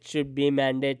shit should be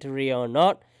mandatory or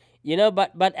not,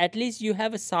 but at least you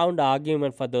have a sound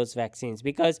argument for those vaccines,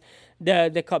 because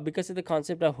because of the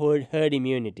concept of herd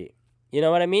immunity. You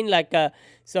know what I mean? Like,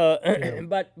 so Yeah.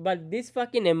 but this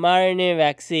fucking mRNA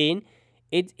vaccine,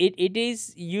 it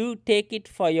is, you take it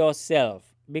for yourself,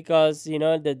 because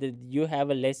you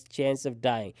have a less chance of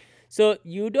dying. So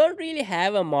you don't really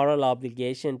have a moral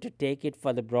obligation to take it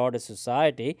for the broader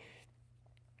society,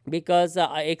 because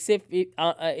except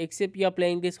you're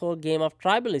playing this whole game of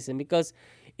tribalism, because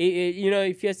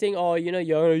if you're saying, oh,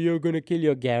 you're gonna kill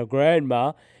your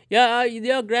grandma, yeah,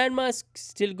 your grandma's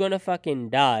still gonna fucking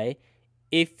die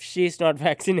if she's not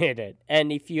vaccinated,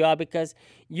 and if you are, because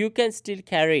you can still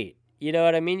carry it. You know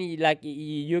what I mean? Like,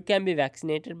 you can be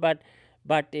vaccinated, but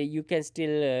you can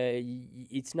still,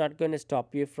 it's not going to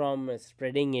stop you from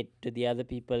spreading it to the other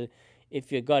people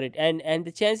if you got it. And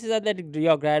the chances are that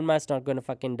your grandma's not going to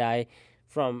fucking die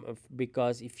from,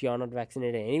 because if you're not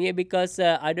vaccinated anyway, because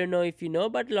I don't know if you know,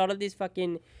 but a lot of these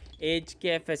fucking aged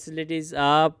care facilities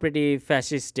are pretty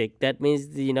fascistic. That means,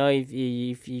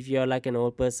 if you're like an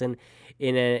old person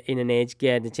in an aged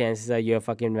care, the chances are you're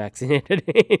fucking vaccinated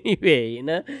anyway.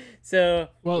 So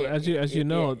Well, yeah, as you yeah.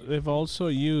 know, they've also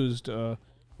using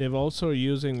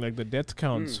like the death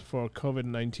counts Mm, for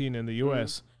COVID-19 in the mm,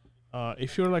 U.S.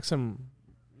 If you're like some,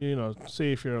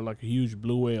 say if you're like a huge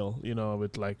blue whale,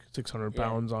 with like 600 yeah.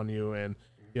 pounds on you, and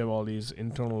you have all these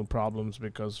internal problems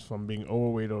because from being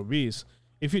overweight or obese,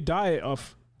 if you die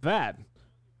of that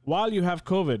while you have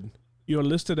COVID, you're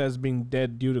listed as being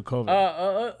dead due to COVID.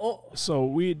 Oh, So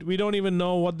we don't even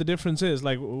know what the difference is.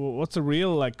 Like, what's the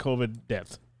real like COVID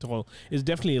death toll? Is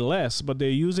definitely less, but they're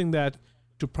using that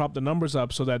to prop the numbers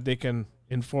up so that they can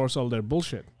enforce all their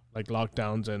bullshit, like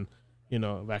lockdowns and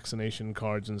vaccination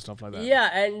cards and stuff like that. yeah,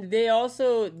 and they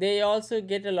also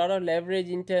get a lot of leverage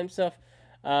in terms of,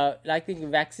 like, the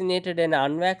vaccinated and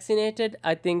unvaccinated.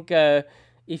 I think,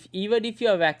 if even if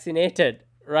you're vaccinated,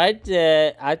 right?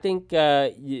 I think,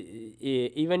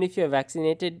 even if you're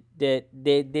vaccinated,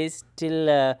 they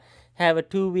still have a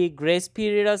 2 week grace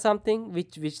period or something,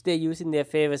 which they use in their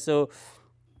favor. So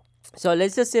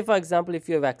let's just say, for example, if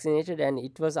you're vaccinated and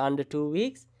it was under 2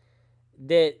 weeks,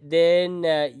 then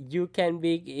you can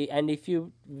be, and if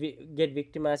you get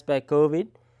victimized by COVID,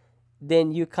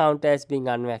 then you count as being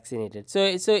unvaccinated.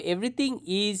 So everything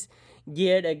is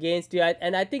geared against you.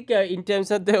 And I think, in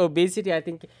terms of the obesity, I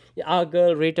think our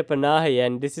girl Rita Panahi,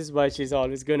 and this is why she's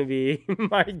always going to be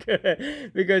my girl,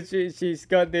 because she's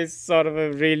got this sort of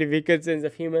a really wicked sense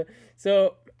of humor.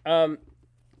 So,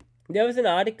 there was an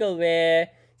article where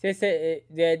says,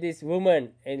 there this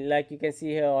woman, and like you can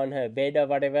see her on her bed or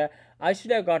whatever. I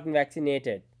should have gotten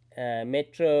vaccinated.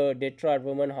 Metro Detroit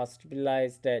woman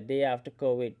hospitalized day after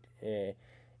COVID.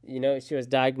 She was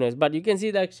diagnosed, but you can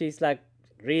see that she's like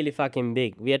really fucking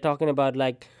big. We are talking about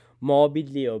like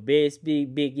morbidly obese,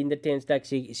 big in the terms like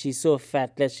she's so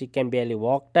fat that she can barely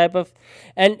walk type of,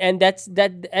 and that's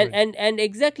that, Right. and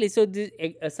exactly. So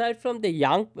aside from the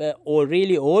young, or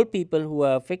really old people who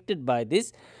are affected by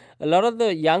this, a lot of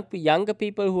the younger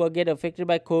people who are get affected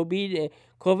by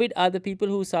COVID are the people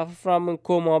who suffer from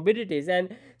comorbidities.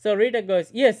 And so Rita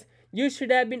goes, yes, you should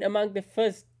have been among the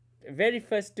very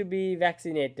first to be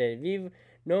vaccinated. We've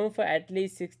known for at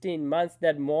least 16 months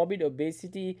that morbid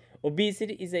obesity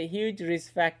is a huge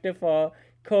risk factor for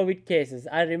COVID cases.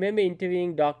 I remember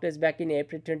interviewing doctors back in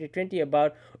April 2020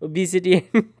 about obesity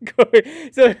and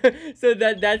COVID. So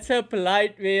that's her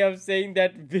polite way of saying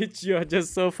that, bitch, you're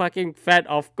just so fucking fat.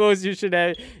 Of course, you should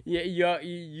have,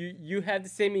 you have the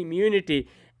same immunity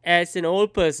as an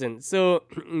old person. So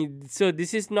so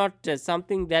this is not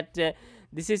something that,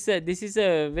 this is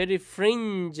a very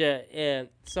fringe,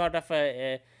 sort of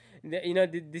a,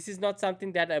 this is not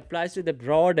something that applies to the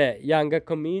broader younger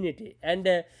community.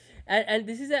 And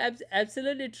this is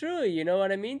absolutely true. You know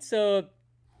what I mean? So,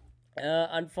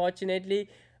 unfortunately,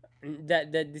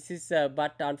 that this is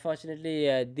but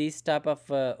unfortunately these type of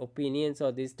opinions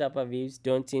or these type of views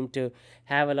don't seem to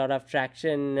have a lot of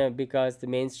traction because the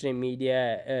mainstream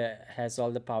media has all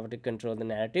the power to control the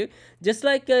narrative, just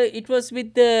like it was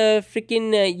with the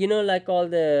freaking like all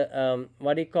the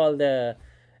what do you call the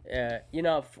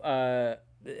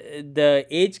the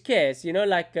age case,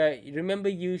 like remember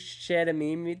you shared a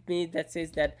meme with me that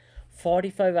says that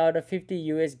 45 out of 50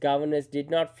 US governors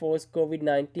did not force COVID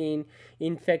 19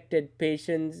 infected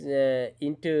patients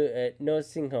into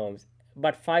nursing homes,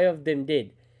 but 5 of them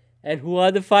did. And who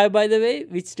are the 5, by the way?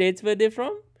 Which states were they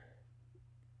from?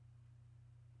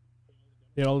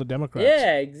 They're all the Democrats.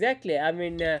 Yeah, exactly. I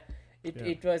mean, Yeah.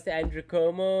 it was Andrew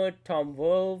Cuomo, Tom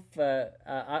Wolf.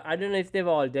 I don't know if they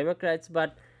were all Democrats,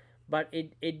 but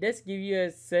it does give you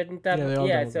a certain type Yeah, of, they're all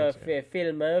yeah. So Democrats. Yeah.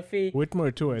 Phil Murphy,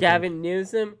 Whitmer too, I think. Gavin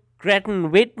Newsom,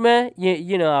 Gretchen Whitmer,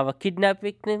 our kidnap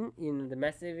victim, the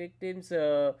massive victim.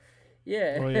 So, Oh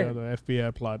yeah. yeah, the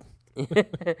FBI plot.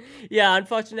 Yeah,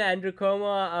 unfortunately, Andrew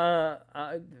Cuomo,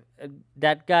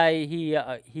 that guy,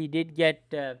 he did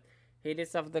get he did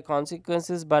suffer the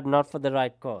consequences, but not for the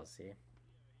right cause. Yeah.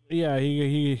 Yeah,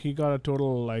 he got a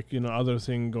total like other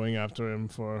thing going after him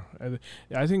for.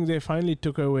 I think they finally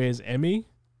took away his Emmy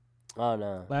Oh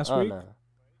no! last Oh week, no!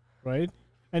 right?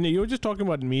 And you were just talking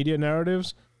about media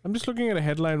narratives. I'm just looking at a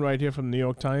headline right here from the New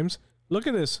York Times. Look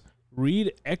at this.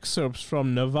 Read excerpts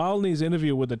from Navalny's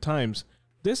interview with the Times.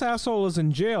 This asshole is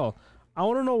in jail. I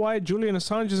want to know why Julian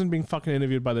Assange isn't being fucking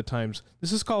interviewed by the Times.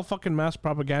 This is called fucking mass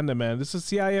propaganda, man. This is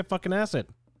CIA fucking asset.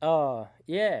 Oh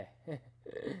yeah!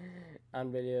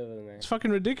 Unbelievable, man. It's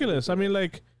fucking ridiculous. I mean,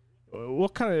 like,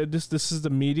 what kind of this is the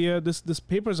media? This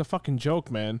paper is a fucking joke,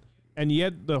 man. And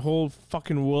yet the whole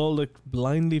fucking world like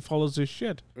blindly follows this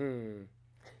shit. Mm.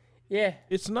 Yeah.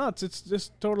 It's nuts. It's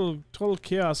just total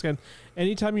chaos. And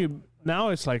anytime you now,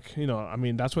 it's like I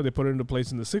mean, that's why they put it into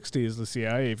place in the '60s. The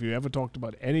CIA. If you ever talked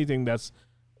about anything that's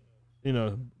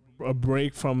a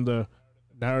break from the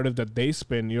narrative that they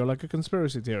spin, you're like a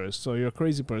conspiracy theorist. So you're a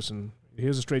crazy person.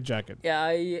 Here's a straight jacket.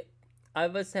 Yeah, I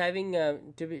was having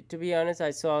to be honest,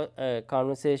 I saw a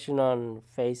conversation on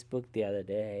Facebook the other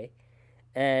day,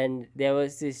 and there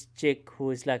was this chick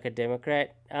who is like a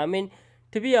Democrat. I mean,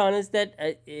 to be honest, that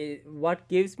what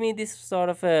gives me this sort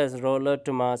of a Rollo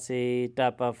Tomasi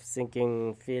type of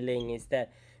sinking feeling is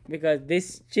that because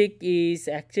this chick is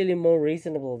actually more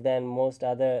reasonable than most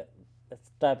other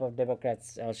type of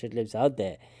Democrats or shit lives out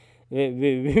there,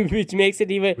 which makes it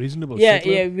even Reasonable yeah shit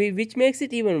yeah lib? which makes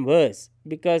it even worse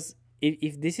because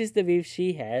if this is the view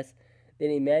she has,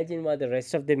 then imagine what the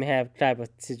rest of them have type of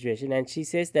situation. And she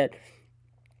says that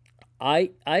I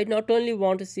not only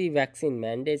want to see vaccine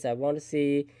mandates, I want to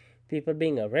see people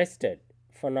being arrested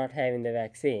for not having the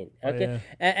vaccine. Oh, Okay,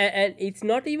 yeah. and it's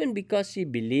not even because she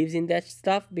believes in that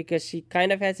stuff, because she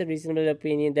kind of has a reasonable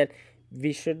opinion that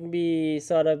we shouldn't be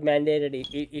sort of mandated.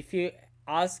 If you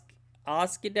ask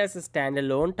ask it as a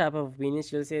standalone type of opinion,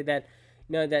 she'll say that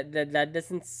no, that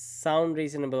doesn't sound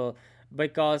reasonable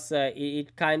because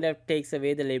it kind of takes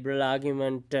away the liberal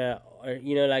argument, or,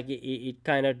 like it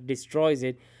kind of destroys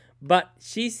it. But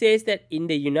she says that in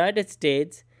the United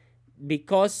States,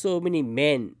 because so many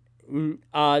men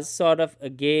are sort of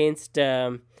against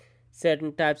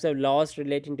certain types of laws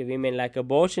relating to women, like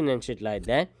abortion and shit like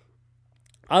that,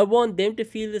 I want them to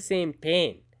feel the same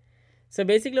pain. So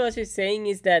basically, what she's saying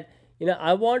is that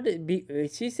I want to be.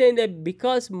 She's saying that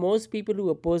because most people who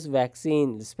oppose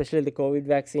vaccine, especially the COVID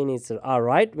vaccine, are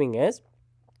right wingers.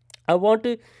 I want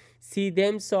to see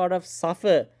them sort of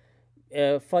suffer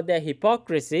for their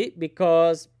hypocrisy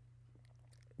because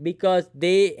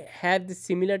they have the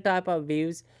similar type of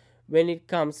views when it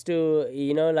comes to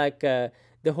like the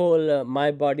whole my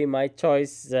body my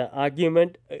choice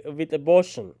argument with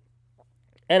abortion.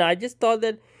 And I just thought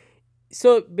that,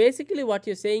 so basically what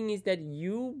you're saying is that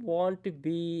you want to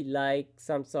be like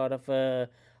some sort of a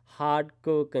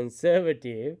hardcore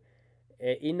conservative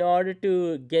in order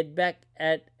to get back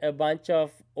at a bunch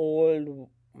of old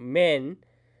men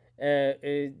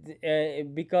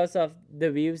because of the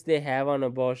views they have on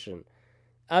abortion.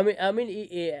 I mean,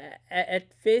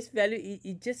 at face value,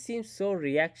 it just seems so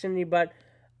reactionary. But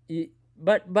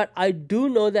I do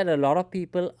know that a lot of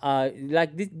people are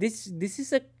like this. This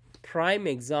is a prime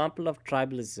example of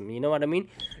tribalism. You know what I mean?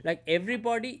 Like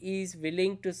everybody is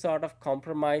willing to sort of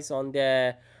compromise on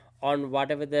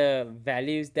whatever the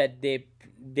values that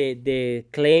they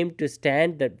claim to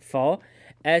stand for,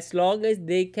 as long as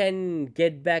they can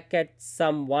get back at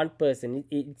some one person.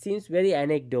 It seems very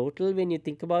anecdotal when you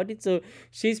think about it. So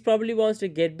she's probably wants to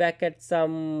get back at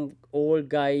some old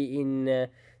guy in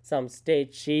some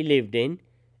state she lived in,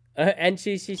 And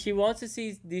she wants to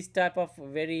see this type of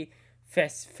very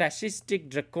fascistic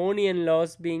draconian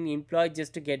laws being employed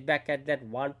just to get back at that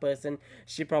one person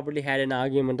she probably had an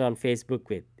argument on Facebook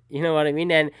with. You know what I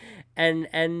mean?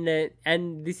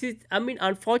 And this is, I mean,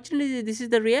 unfortunately, this is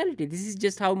the reality. This is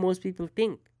just how most people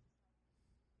think.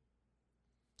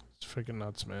 It's freaking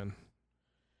nuts, man.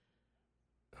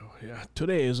 Oh yeah,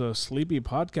 today is a sleepy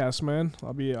podcast, man.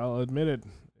 I'll admit it.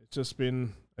 It's just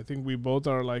been. I think we both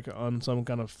are like on some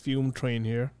kind of fume train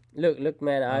here. Look,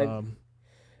 man. Um,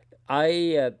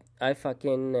 I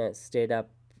fucking stayed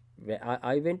up.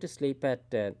 I went to sleep at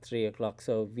 3 o'clock.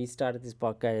 So we started this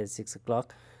podcast at 6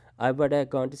 o'clock. I would have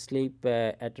gone to sleep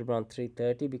at around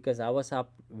 3:30 because I was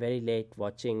up very late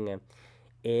watching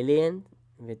Alien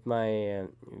with my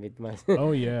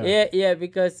oh yeah, yeah,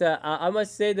 because I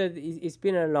must say that it's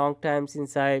been a long time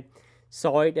since I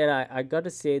saw it, and I got to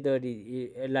say that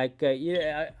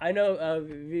yeah, I know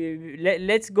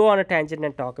let's go on a tangent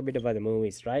and talk a bit about the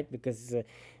movies, right? Because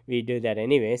we do that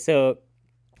anyway. So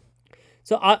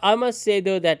I must say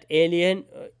though that Alien,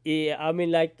 I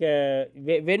mean,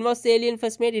 when was Alien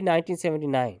first made? In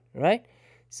 1979, right?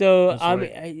 So that's I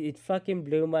mean, right. it fucking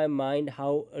blew my mind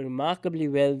how remarkably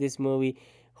well this movie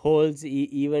holds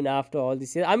even after all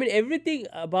this years. I mean, everything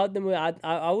about the movie.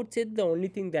 I would say the only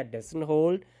thing that doesn't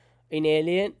hold in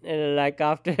Alien, like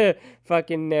after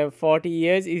fucking 40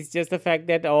 years, is just the fact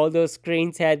that all those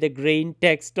screens had the green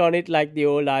text on it, like the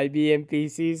old IBM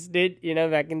PCs did,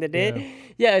 back in the Yeah, day.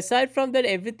 Yeah, aside from that,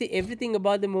 everything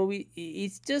about the movie,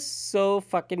 it's just so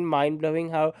fucking mind blowing.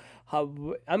 How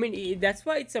I mean, that's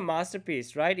why it's a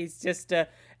masterpiece, right? It's just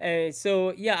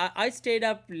so yeah. I stayed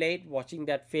up late watching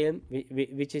that film,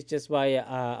 which is just why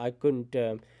I couldn't.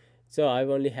 So I've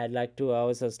only had like 2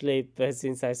 hours of sleep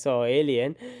since I saw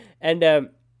Alien, and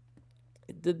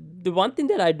the one thing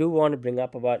that I do want to bring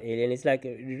up about Alien is like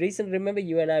recent. Remember,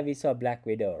 you and I we saw Black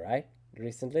Widow, right?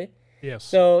 Recently. yes,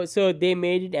 So they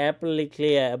made it amply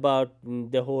clear about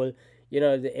the whole,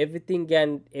 everything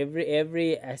can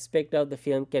every aspect of the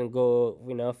film can go,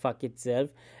 fuck itself,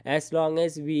 as long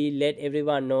as we let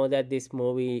everyone know that this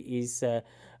movie is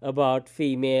about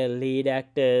female lead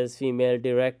actors, female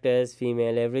directors,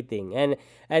 female everything.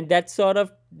 And that was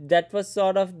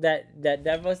sort of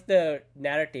that was the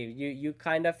narrative. You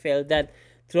kind of felt that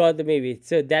throughout the movie.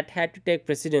 So that had to take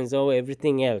precedence over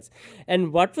everything else.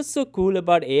 And what was so cool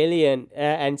about Alien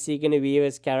and Sigourney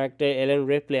Weaver's character Ellen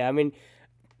Ripley? I mean,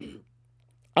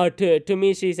 to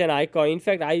me, she's an icon. In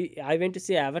fact, I went to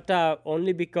see Avatar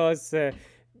only because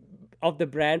of the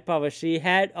brand power she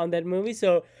had on that movie.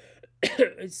 So,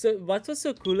 so what was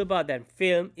so cool about that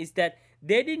film is that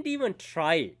they didn't even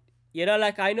try it.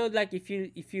 Like I know, like if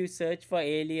you search for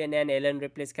Alien and Ellen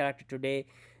Ripley's character today,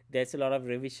 there's a lot of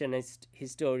revisionist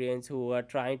historians who are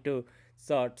trying to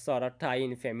sort of tie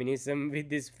in feminism with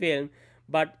this film.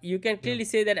 But you can yeah, clearly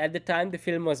say that at the time the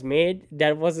film was made,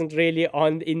 that wasn't really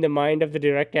on in the mind of the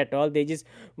director at all. They just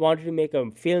wanted to make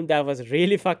a film that was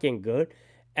really fucking good,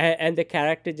 and the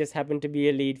character just happened to be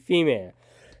a lead female.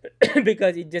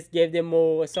 Because it just gave them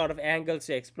more sort of angles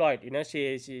to exploit.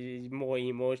 She more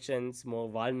emotions, more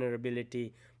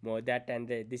vulnerability, more that and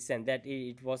this and that.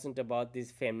 It wasn't about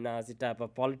this feminazi type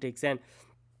of politics. And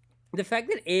the fact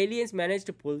that aliens managed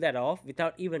to pull that off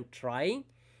without even trying,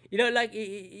 like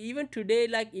even today,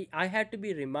 like I had to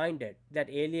be reminded that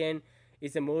Alien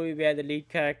is a movie where the lead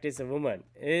character is a woman.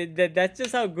 That's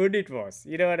just how good it was.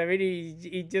 You know what I mean?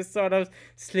 He just sort of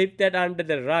slipped that under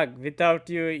the rug without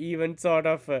you even sort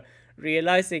of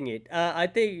realizing it. I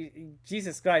think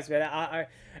Jesus Christ, man.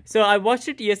 So I watched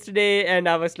it yesterday and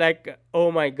I was like,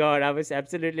 oh my god, I was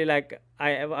absolutely like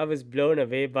I was blown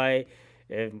away by.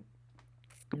 Um,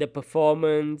 the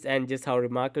performance and just how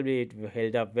remarkably it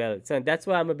held up well. So that's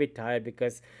why I'm a bit tired,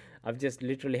 because I've just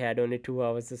literally had only 2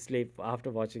 hours of sleep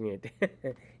after watching it.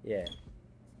 Yeah.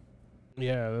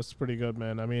 yeah. That's pretty good,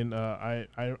 man. I mean, I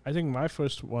think my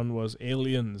first one was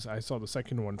Aliens. I saw the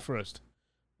second one first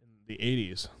in the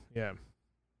 '80s. Yeah,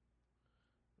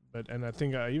 but and I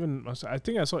think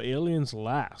I saw Aliens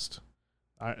last.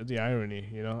 The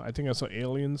irony, I think I saw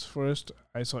Aliens first.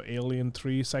 I saw Alien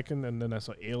 3 second, and then I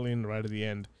saw Alien right at the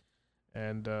end.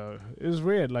 And it was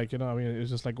weird, like I mean, it was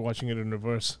just like watching it in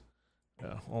reverse,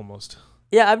 almost.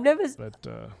 Yeah, But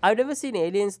I've never seen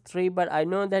Aliens 3, but I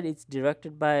know that it's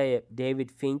directed by David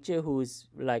Fincher, who's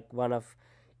like one of,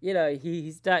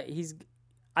 he's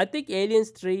I think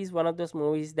Aliens 3 is one of those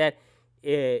movies that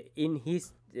in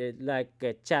his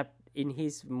chap in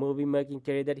his movie making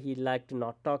career that he'd like to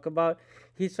not talk about.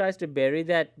 He tries to bury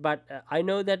that, but I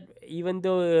know that even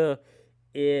though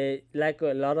like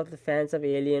a lot of the fans of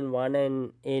Alien 1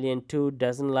 and Alien 2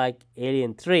 doesn't like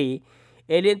Alien 3,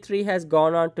 Alien 3 has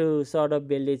gone on to sort of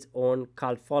build its own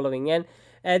cult following.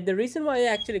 And the reason why I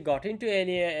actually got into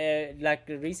Alien, like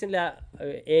recently,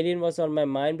 Alien was on my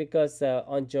mind because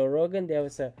on Joe Rogan there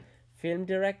was a film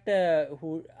director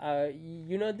who,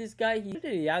 you know, this guy, he's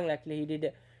pretty young actually. He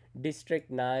did District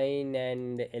 9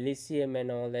 and Elysium and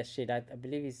all that shit. I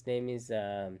believe his name is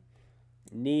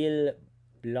Neil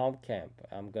Blomkamp.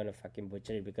 I'm gonna fucking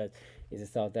butcher it because he's a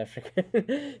South African.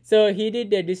 So he did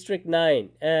District 9,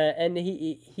 and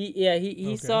he's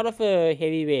Okay. sort of a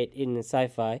heavyweight in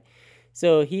sci-fi.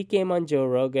 So he came on Joe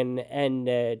Rogan and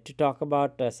to talk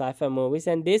about sci-fi movies,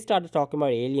 and they started talking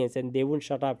about aliens, and they wouldn't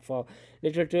shut up for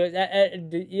literal 2 hours.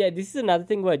 Yeah, this is another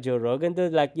thing about Joe Rogan, though.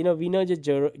 Like, you know, we know that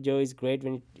Joe is great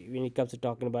when it comes to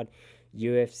talking about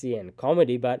UFC and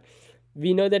comedy, but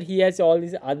we know that he has all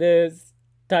these other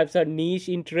types of niche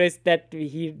interests that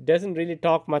he doesn't really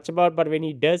talk much about, but when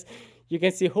he does, you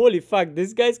can see, holy fuck,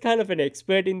 this guy's kind of an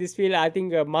expert in this field. I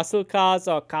think muscle cars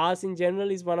or cars in general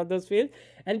is one of those fields,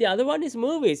 and the other one is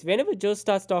movies. Whenever Joe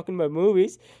starts talking about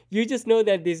movies, you just know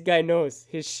that this guy knows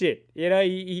his shit. You know,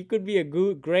 he could be a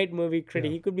great movie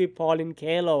critic, Yeah. he could be Pauline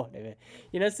Kael or whatever,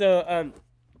 you know.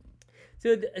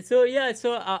 So yeah,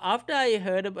 so after I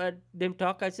heard about them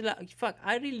talk, I said, like, fuck,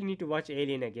 I really need to watch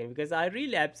Alien again because I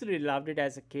really absolutely loved it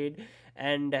as a kid,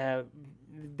 and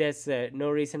there's no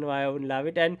reason why I wouldn't love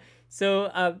it. And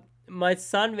so my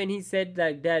son, when he said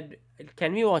like, Dad,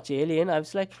 can we watch Alien? I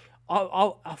was like,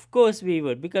 oh, of course we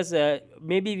would, because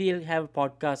maybe we'll have a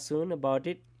podcast soon about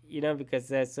it, you know, because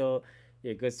so.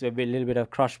 Yeah, because there'll be a little bit of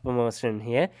cross promotion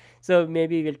here, so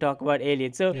maybe we'll talk about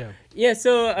Alien. So Yeah. yeah,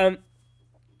 so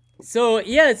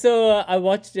yeah, so I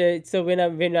watched it. So when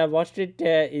I watched it,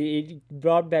 it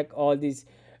brought back all these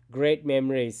great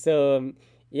memories. So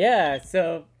yeah,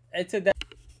 so that.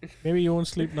 Maybe you won't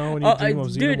sleep now when you Oh, dream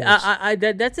of dude,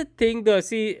 xenomorphs. that's a thing though.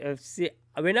 See,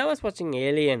 when I was watching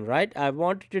Alien, right? I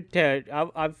wanted to tell.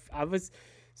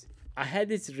 I had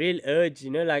this real urge, you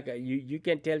know, like you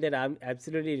can tell that I'm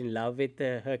absolutely in love with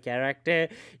her character.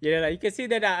 You know, like you can see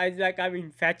that I'm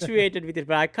infatuated with it,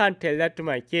 but I can't tell that to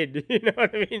my kid. You know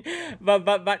what I mean?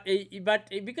 But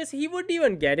because he wouldn't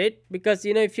even get it, because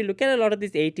you know, if you look at a lot of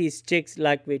these 80s chicks,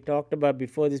 like we talked about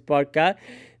before this podcast,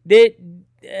 they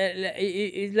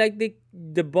it's like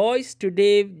the boys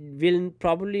today will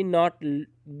probably not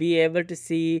be able to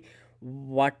see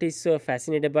what is so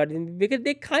fascinating about them, because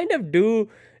they kind of do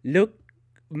look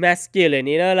masculine,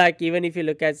 you know, like even if you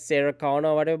look at Sarah Connor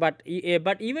or whatever, but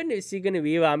even Sigourney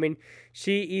Weaver, I mean,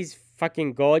 she is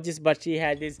fucking gorgeous, but she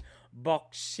had this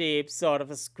box shape, sort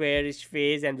of a squarish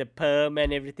face, and the perm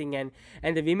and everything, and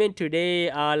the women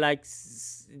today are like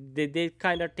they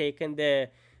kind of taken the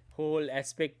whole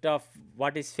aspect of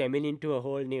what is feminine to a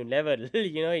whole new level,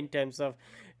 you know, in terms of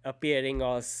appearing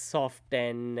all soft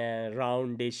and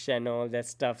roundish and all that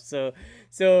stuff. Yeah.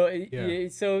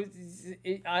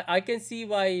 I can see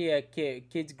why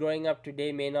kids growing up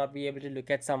today may not be able to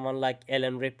look at someone like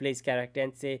Ellen Ripley's character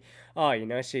and say, oh, you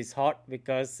know, she's hot,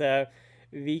 because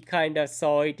we kind of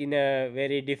saw it in a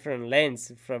very different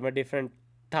lens, from a different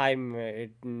time,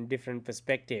 different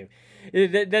perspective.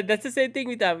 That's the same thing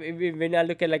with when I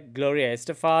look at like Gloria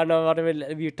Estefan or whatever.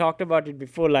 We talked about it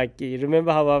before. Like, you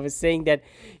remember how I was saying that,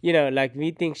 you know, like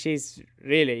we think she's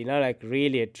really, you know, like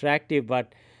really attractive,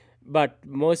 but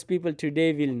most people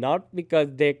today will not, because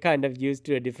they're kind of used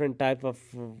to a different type of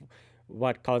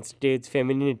what constitutes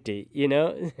femininity, you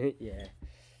know. Yeah.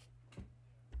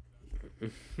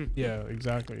 Yeah.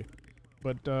 Exactly.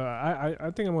 But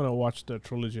I think I'm gonna watch the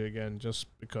trilogy again just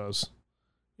because,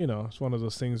 you know, it's one of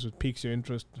those things that piques your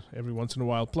interest every once in a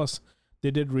while. Plus, they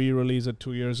did re-release it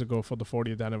 2 years ago for the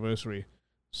 40th anniversary,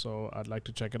 so I'd like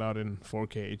to check it out in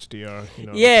 4K HDR. You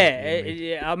know, like Yeah, you and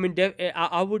me. yeah, I mean,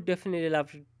 I would definitely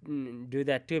love to do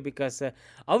that too, because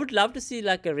I would love to see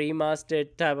like a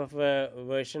remastered type of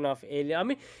version of Alien. I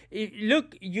mean,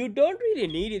 look, you don't really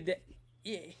need it.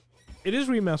 Yeah, It is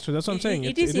remastered. That's what I'm saying.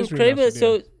 it It is is incredible. remastered. Yeah.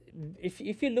 So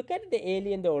if you look at the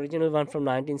Alien, the original one from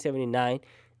 1979,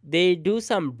 they do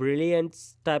some brilliant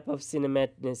type of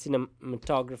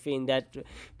cinematography in that,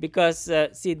 because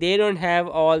see, they don't have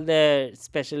all the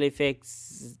special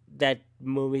effects that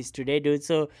movies today do,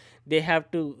 so they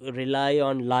have to rely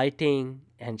on lighting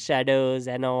and shadows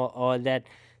and all that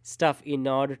stuff in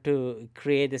order to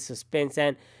create the suspense.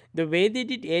 And the way they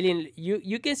did Alien,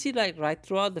 you can see, like, right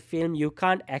throughout the film, you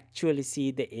can't actually see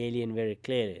the alien very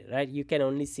clearly, right? You can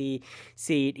only see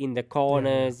it in the Yeah. Yeah.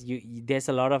 corners. There's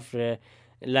a lot of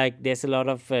there's a lot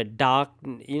of dark,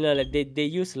 you know, like they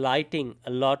use lighting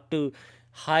a lot to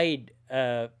hide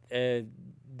the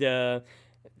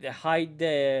hide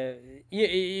the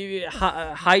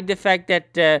hide the fact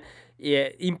that yeah,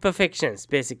 imperfections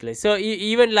basically. So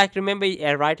even like remember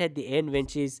right at the end when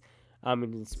she's, I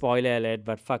mean, spoiler alert,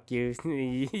 but fuck you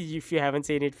if you haven't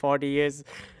seen it 40 years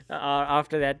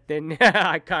after that, then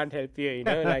I can't help you,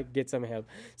 like get some help.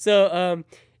 So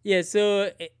yeah, so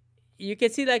you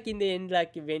can see like in the end,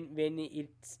 like when it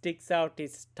sticks out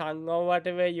its tongue or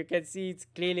whatever, you can see it's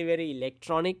clearly very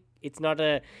electronic. It's not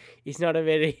a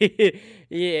very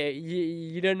yeah,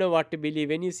 you don't know what to believe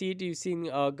when you see it. You think,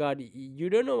 oh god, you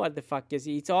don't know what the fuck you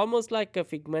see. It's almost like a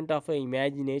figment of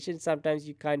imagination sometimes.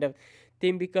 You kind of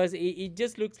think, because it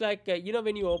just looks like,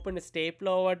 when you open a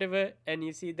stapler or whatever and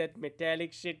you see that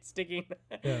metallic shit sticking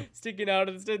Yeah. sticking out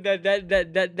of the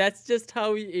stuff. That's just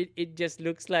how it just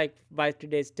looks like by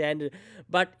today's standard.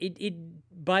 But it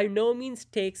by no means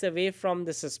takes away from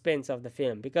the suspense of the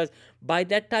film, because by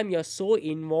that time you're so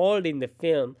involved in the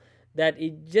film that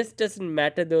it just doesn't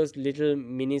matter those little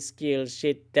minuscule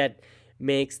shit that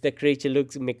makes the creature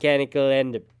looks mechanical.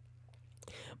 And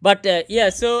but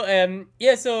so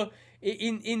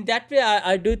in that way,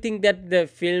 I do think that the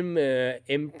film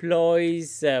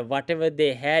employs whatever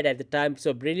they had at the time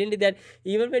so brilliantly that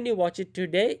even when you watch it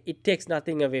today, it takes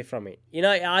nothing away from it.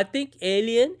 I think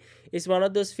Alien is one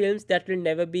of those films that will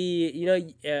never be,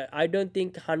 I don't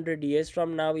think 100 years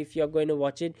from now, if you're going to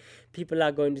watch it, people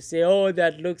are going to say, oh,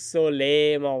 that looks so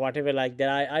lame or whatever like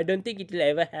that. I don't think it will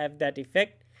ever have that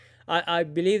effect. I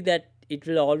believe that it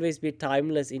will always be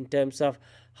timeless in terms of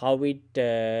how it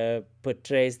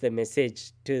portrays the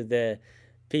message to the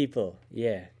people.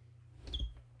 Yeah.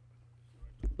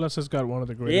 Plus, it's got one of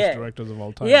the greatest Yeah. directors of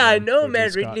all time, Yeah, I man, know, Ridley man.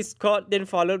 Scott. Ridley Scott, then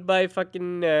followed by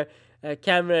fucking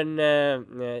Cameron.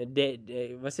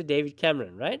 Was it David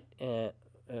Cameron, right?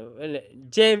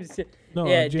 James. No,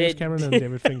 Yeah, James Cameron and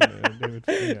David Fincher.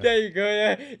 Yeah, there you go.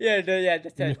 Yeah, yeah.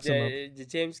 That's mix them up. the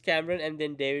James Cameron and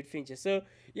then David Fincher. So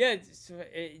yeah,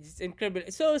 it's incredible.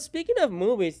 So speaking of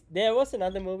movies, there was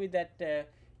another movie that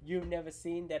you've never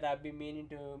seen that I've been meaning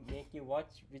to make you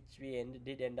watch, which we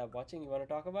did end up watching. You want to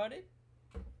talk about it?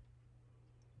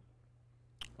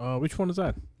 Which one is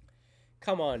that?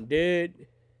 Come on, dude.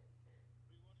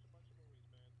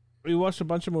 We watched a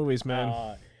bunch of movies,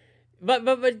 man.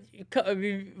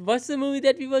 What's the movie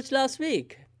that we watched last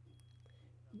week?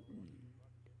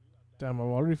 Damn, I've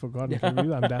already forgotten. Can you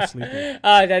believe I'm that sleepy.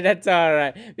 That's all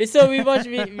right. So we watched.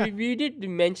 We did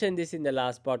mention this in the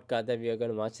last podcast that we were going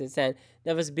to watch this, and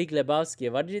that was Big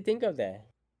Lebowski. What did you think of that?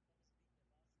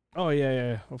 Oh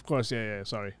yeah. Of course, yeah.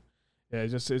 Sorry. Yeah,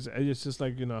 it's just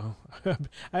like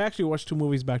I actually watched two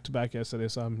movies back to back yesterday,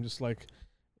 so I'm just like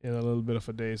in a little bit of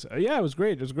a daze. Yeah, it was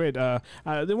great. It was great. The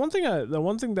one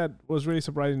thing that was really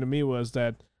surprising to me was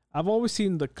that I've always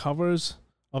seen the covers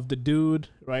of the dude,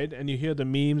 right? And you hear the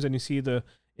memes and you see the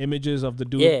images of the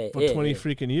dude for 20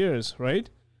 freaking years, right?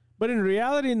 But in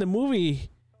reality, in the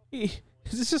movie,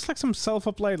 it's just like some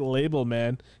self-applied label,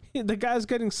 man. The guy's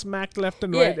getting smacked left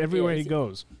and right everywhere he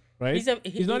goes, right?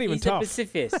 He's not even tough. He's a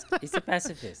pacifist. He's a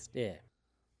pacifist. Yeah.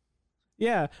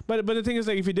 Yeah, but the thing is,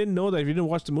 like, if you didn't know that, if you didn't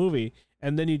watch the movie,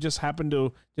 and then you just happen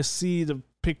to just see the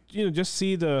just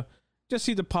see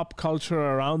the pop culture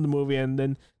around the movie, and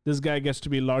then this guy gets to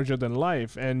be larger than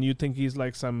life, and you think he's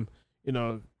like some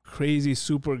crazy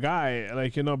super guy,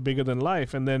 like bigger than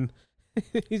life, and then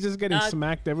he's just getting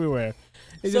smacked everywhere.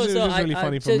 It's just really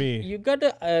funny for me. You got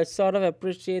to sort of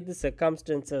appreciate the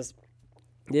circumstances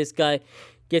this guy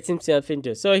gets himself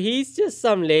into. So he's just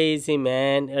some lazy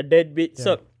man, a deadbeat. Yeah.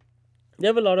 So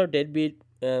there were a lot of deadbeat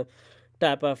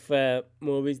type of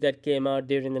movies that came out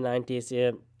during the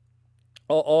 90s,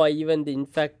 or even in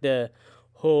fact the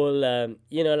whole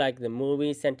like the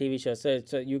movies and TV shows.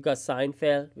 So you got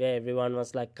Seinfeld, where everyone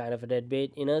was like kind of a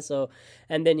deadbeat, so,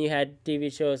 and then you had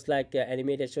TV shows like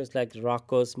animated shows like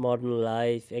Rocko's Modern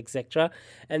Life, etc.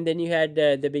 And then you had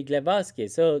the Big Lebowski.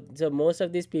 So most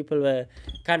of these people were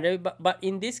kind of, but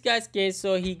in this guy's case,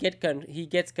 so he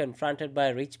gets confronted by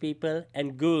rich people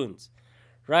and goons,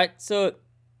 right? So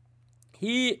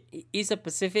he is a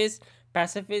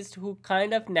pacifist who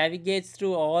kind of navigates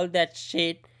through all that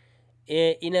shit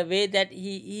in a way that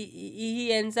he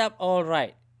ends up all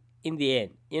right in the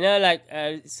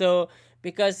end, so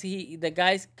because the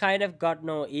guy's kind of got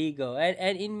no ego,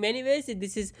 and in many ways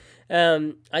this is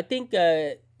I think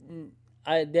there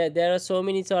are so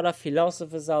many sort of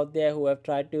philosophers out there who have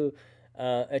tried to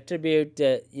attribute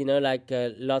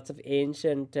lots of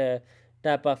ancient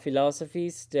type of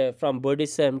philosophies from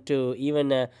Buddhism to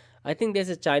even I think there's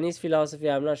a Chinese philosophy.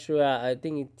 I'm not sure. I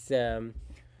think it's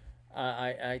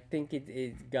I think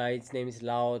guy's name is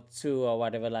Lao Tzu or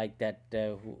whatever like that,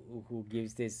 who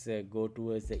gives this go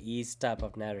towards the east type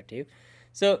of narrative.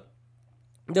 So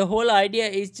the whole idea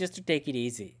is just to take it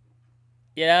easy.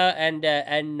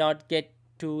 and not get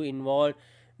too involved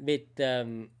with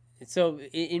so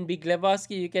in Big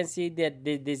Lebowski you can see that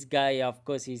this guy, of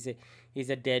course, he's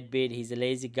a deadbeat, he's a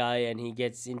lazy guy, and he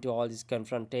gets into all these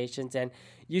confrontations, and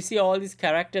you see all these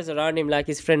characters around him, like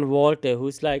his friend Walter,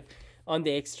 who's like on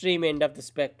the extreme end of the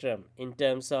spectrum in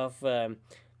terms of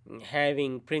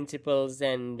having principles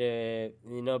and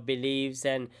beliefs,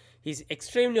 and he's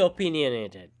extremely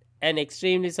opinionated and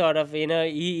extremely sort of,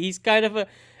 he's kind of a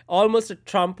almost a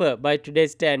trumper by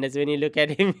today's standards when you look at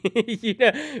him.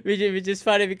 Which is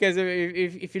funny because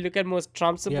if you look at most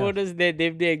Trump Yeah. supporters, they're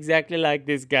exactly like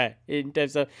this guy in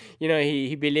terms of,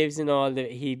 he believes in all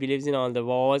the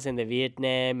wars and the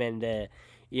Vietnam and the,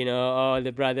 all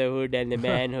the brotherhood and the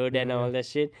manhood Yeah, and yeah. all that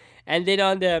shit. And then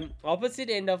on the opposite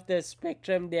end of the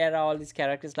spectrum, there are all these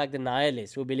characters like the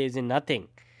nihilist who believes in nothing,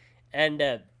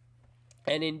 and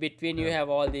and in between you Yeah. have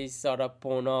all these sort of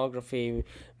pornography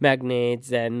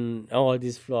magnates and all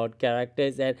these flawed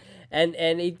characters, and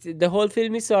it's the whole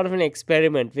film is sort of an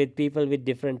experiment with people with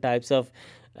different types of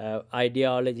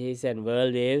ideologies and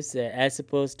worldviews, as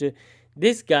opposed to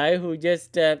this guy who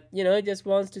just just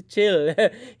wants to chill.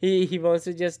 He wants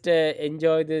to just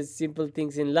enjoy the simple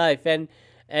things in life, and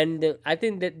I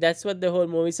think that's what the whole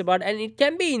movie is about, and it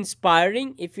can be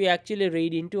inspiring if you actually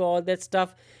read into all that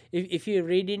stuff. If you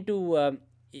read into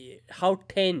how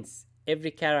tense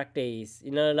every character is,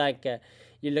 like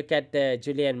you look at the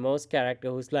Julianne Moore's character,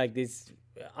 who's like this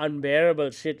unbearable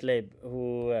shitlib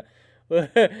who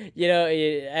Yeah.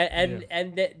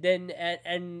 then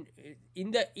and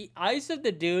in the eyes of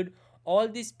the dude, all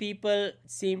these people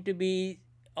seem to be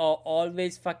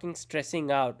always fucking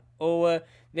stressing out over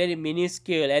very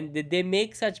minuscule, and they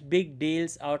make such big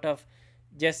deals out of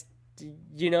just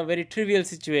very trivial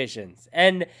situations,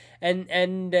 and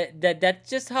that's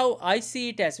just how I see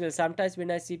it as well. Sometimes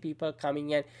when I see people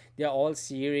coming and they're all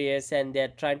serious and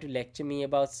they're trying to lecture me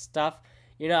about stuff,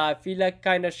 I feel like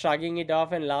kind of shrugging it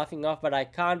off and laughing off, but I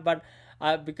can't. But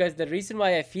because the reason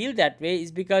why I feel that way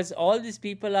is because all these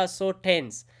people are so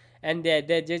tense, and they're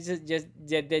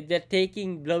they're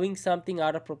taking blowing something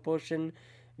out of proportion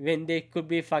when they could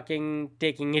be fucking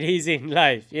taking it easy in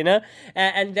life,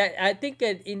 and that, I think,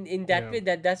 in that Yeah. way,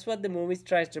 that's what the movies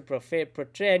tries to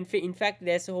portray. And in fact,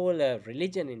 there's a whole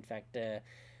religion, in fact,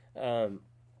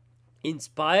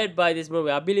 inspired by this movie.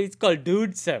 I believe it's called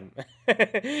Dudesome.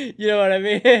 You know what I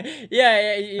mean?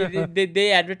 Yeah, yeah.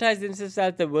 They advertise themselves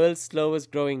as the world's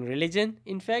slowest growing religion.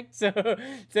 In fact, so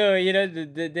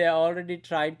they're already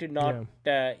trying to not,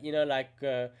 Yeah. like.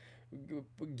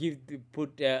 Give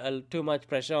put too much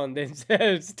pressure on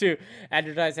themselves to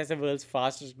advertise as the world's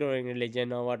fastest growing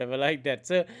religion or whatever like that.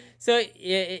 So yeah,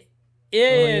 yeah, Oh yeah.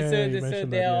 yeah, yeah. So You so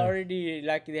mentioned they that. are Yeah. already,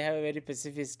 like, they have a very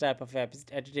pacifist type of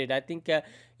attitude. I think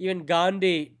even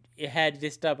Gandhi had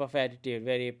this type of attitude,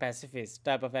 very pacifist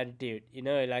type of attitude.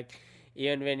 Like,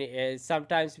 even when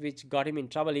sometimes which got him in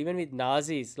trouble, even with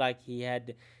Nazis, like he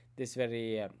had this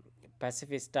very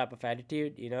pacifist type of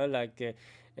attitude. Like.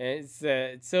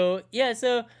 So yeah,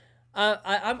 so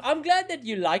I'm glad that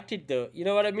you liked it, though. You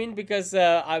know what I mean? Because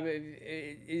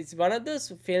it's one of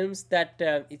those films that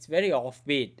it's very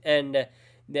offbeat, and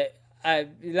the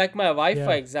like my wife,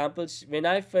 for Yeah. example,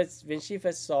 when she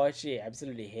first saw it, she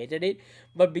absolutely hated it.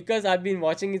 But because I've been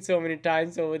watching it so many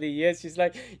times over the years, she's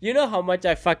like, how much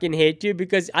I fucking hate you,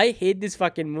 because I hate this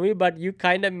fucking movie, but you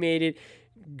kind of made it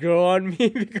grow on me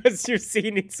because you've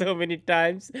seen it so many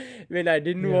times when I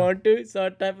didn't Yeah. want to,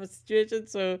 sort of type of situation.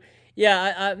 So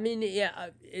yeah, I mean, yeah,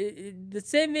 the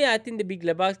same way I think the Big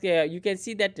Lebowski. You can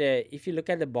see that if you look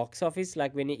at the box office,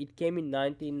 like when it came in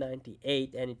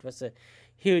 1998, and it was a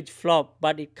huge flop,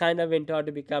 but it kind of went on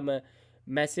to become a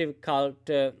massive cult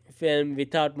film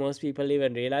without most people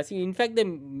even realizing. In fact, the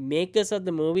makers of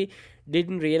the movie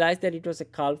didn't realize that it was a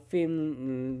cult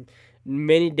film.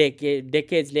 Many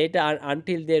decades later,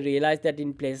 until they realized that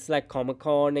in places like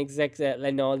Comic-Con execs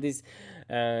and all these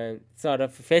sort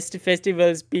of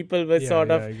festivals, people were Yeah. sort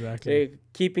Yeah. of Exactly.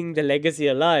 keeping the legacy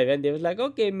alive, and they were like,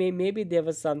 okay, maybe there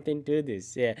was something to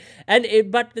this. Yeah.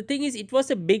 But the thing is, it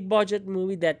was a big budget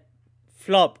movie that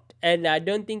flopped, and I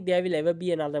don't think there will ever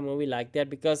be another movie like that,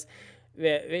 because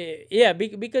yeah,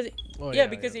 because Oh yeah, yeah.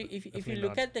 because Yeah. if you Definitely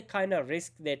look not. at the kind of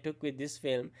risk they took with this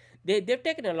film, they've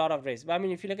taken a lot of risks. I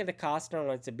mean, if you look at the cast now,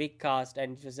 it's a big cast,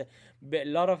 and it was a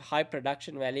lot of high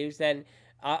production values. And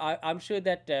I'm sure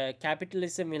that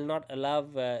capitalism will not allow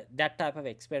that type of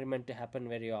experiment to happen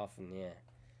very often. Yeah.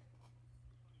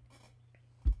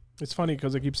 It's funny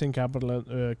because I keep saying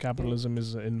capitalism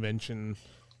is an invention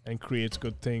and creates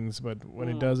good things, but when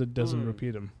it Mm, does, it doesn't mm.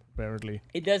 repeat them. Apparently.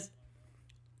 It does.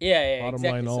 Yeah, yeah, Bottom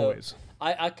exactly. line, So always.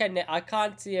 I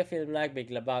can't see a film like Big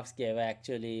Lebowski ever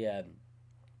actually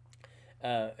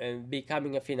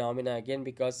becoming a phenomena again,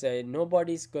 because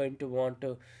nobody's going to want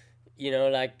to,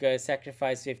 like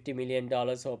sacrifice $50 million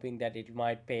hoping that it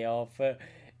might pay off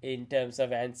in terms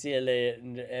of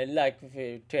ancillary, like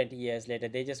 20 years later.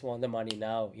 They just want the money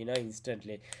now,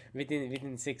 instantly,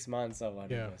 within 6 months or Yeah.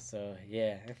 whatever. So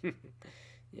yeah.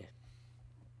 Yeah.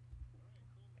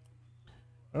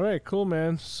 All right, cool,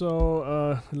 man.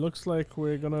 So it looks like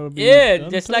we're gonna be Yeah,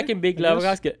 done just like today, in Big I guess.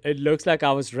 Lebowski, it looks like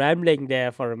I was rambling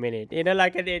there for a minute.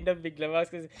 Like at the end of Big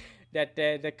Lebowski, that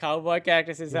the cowboy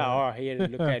character says, Yeah. "Oh, here,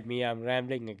 look at me, I'm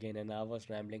rambling again," and I was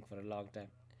rambling for a long time.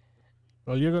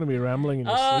 Well, you're gonna be rambling in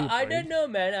your sleep, I right? don't know,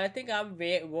 man. I think I'm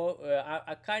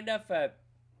I kind of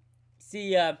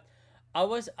see. I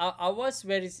was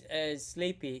very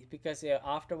sleepy because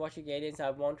after watching Aliens, I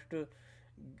wanted to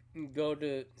go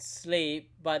to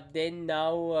sleep, but then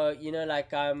now,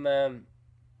 like I'm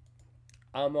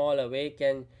all awake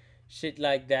and shit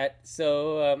like that.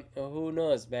 So who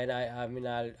knows, man? I mean,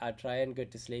 I'll try and go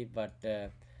to sleep, but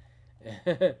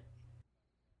I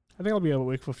think I'll be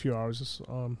awake for a few hours.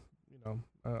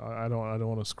 I don't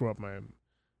want to screw up my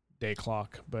day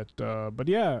clock, but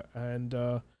yeah,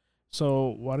 and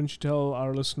so why don't you tell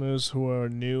our listeners who are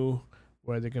new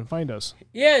where they can find us?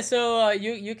 yeah. So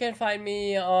you can find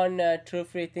me on True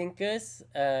Free Thinkers,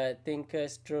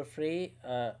 Thinkers True Free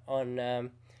on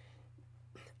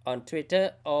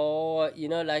Twitter, or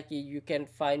like you can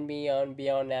find me on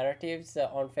Beyond Narratives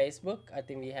on Facebook. I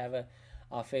think we have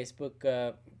our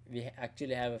Facebook. We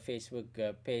actually have a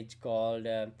Facebook page called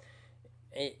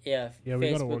yeah, Yeah, we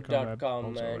got to work on that facebook.com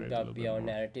also, right? A little dot bit beyond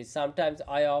more. narratives. Sometimes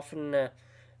I often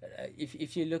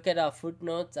if you look at our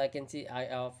footnotes, I can see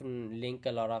I often link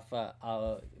a lot of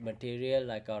our material,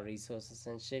 like our resources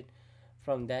and shit,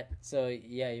 from that. So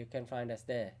yeah, you can find us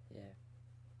there. Yeah.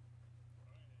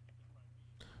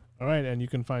 All right, and you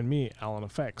can find me, Alan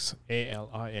Effects,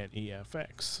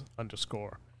 ALINEFX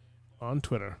 _ on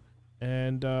Twitter.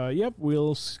 And yep,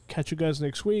 we'll catch you guys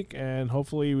next week, and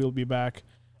hopefully we'll be back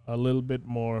a little bit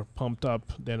more pumped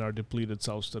up than our depleted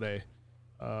selves today.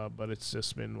 But it's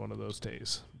just been one of those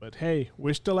days. But hey,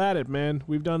 we're still at it, man.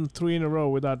 We've done 3 in a row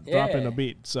without dropping Yeah, a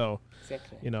beat. So,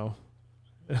 exactly.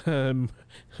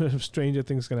 stranger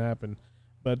things can happen.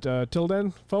 But till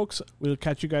then, folks, we'll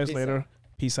catch you guys Peace later. out.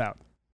 Peace out.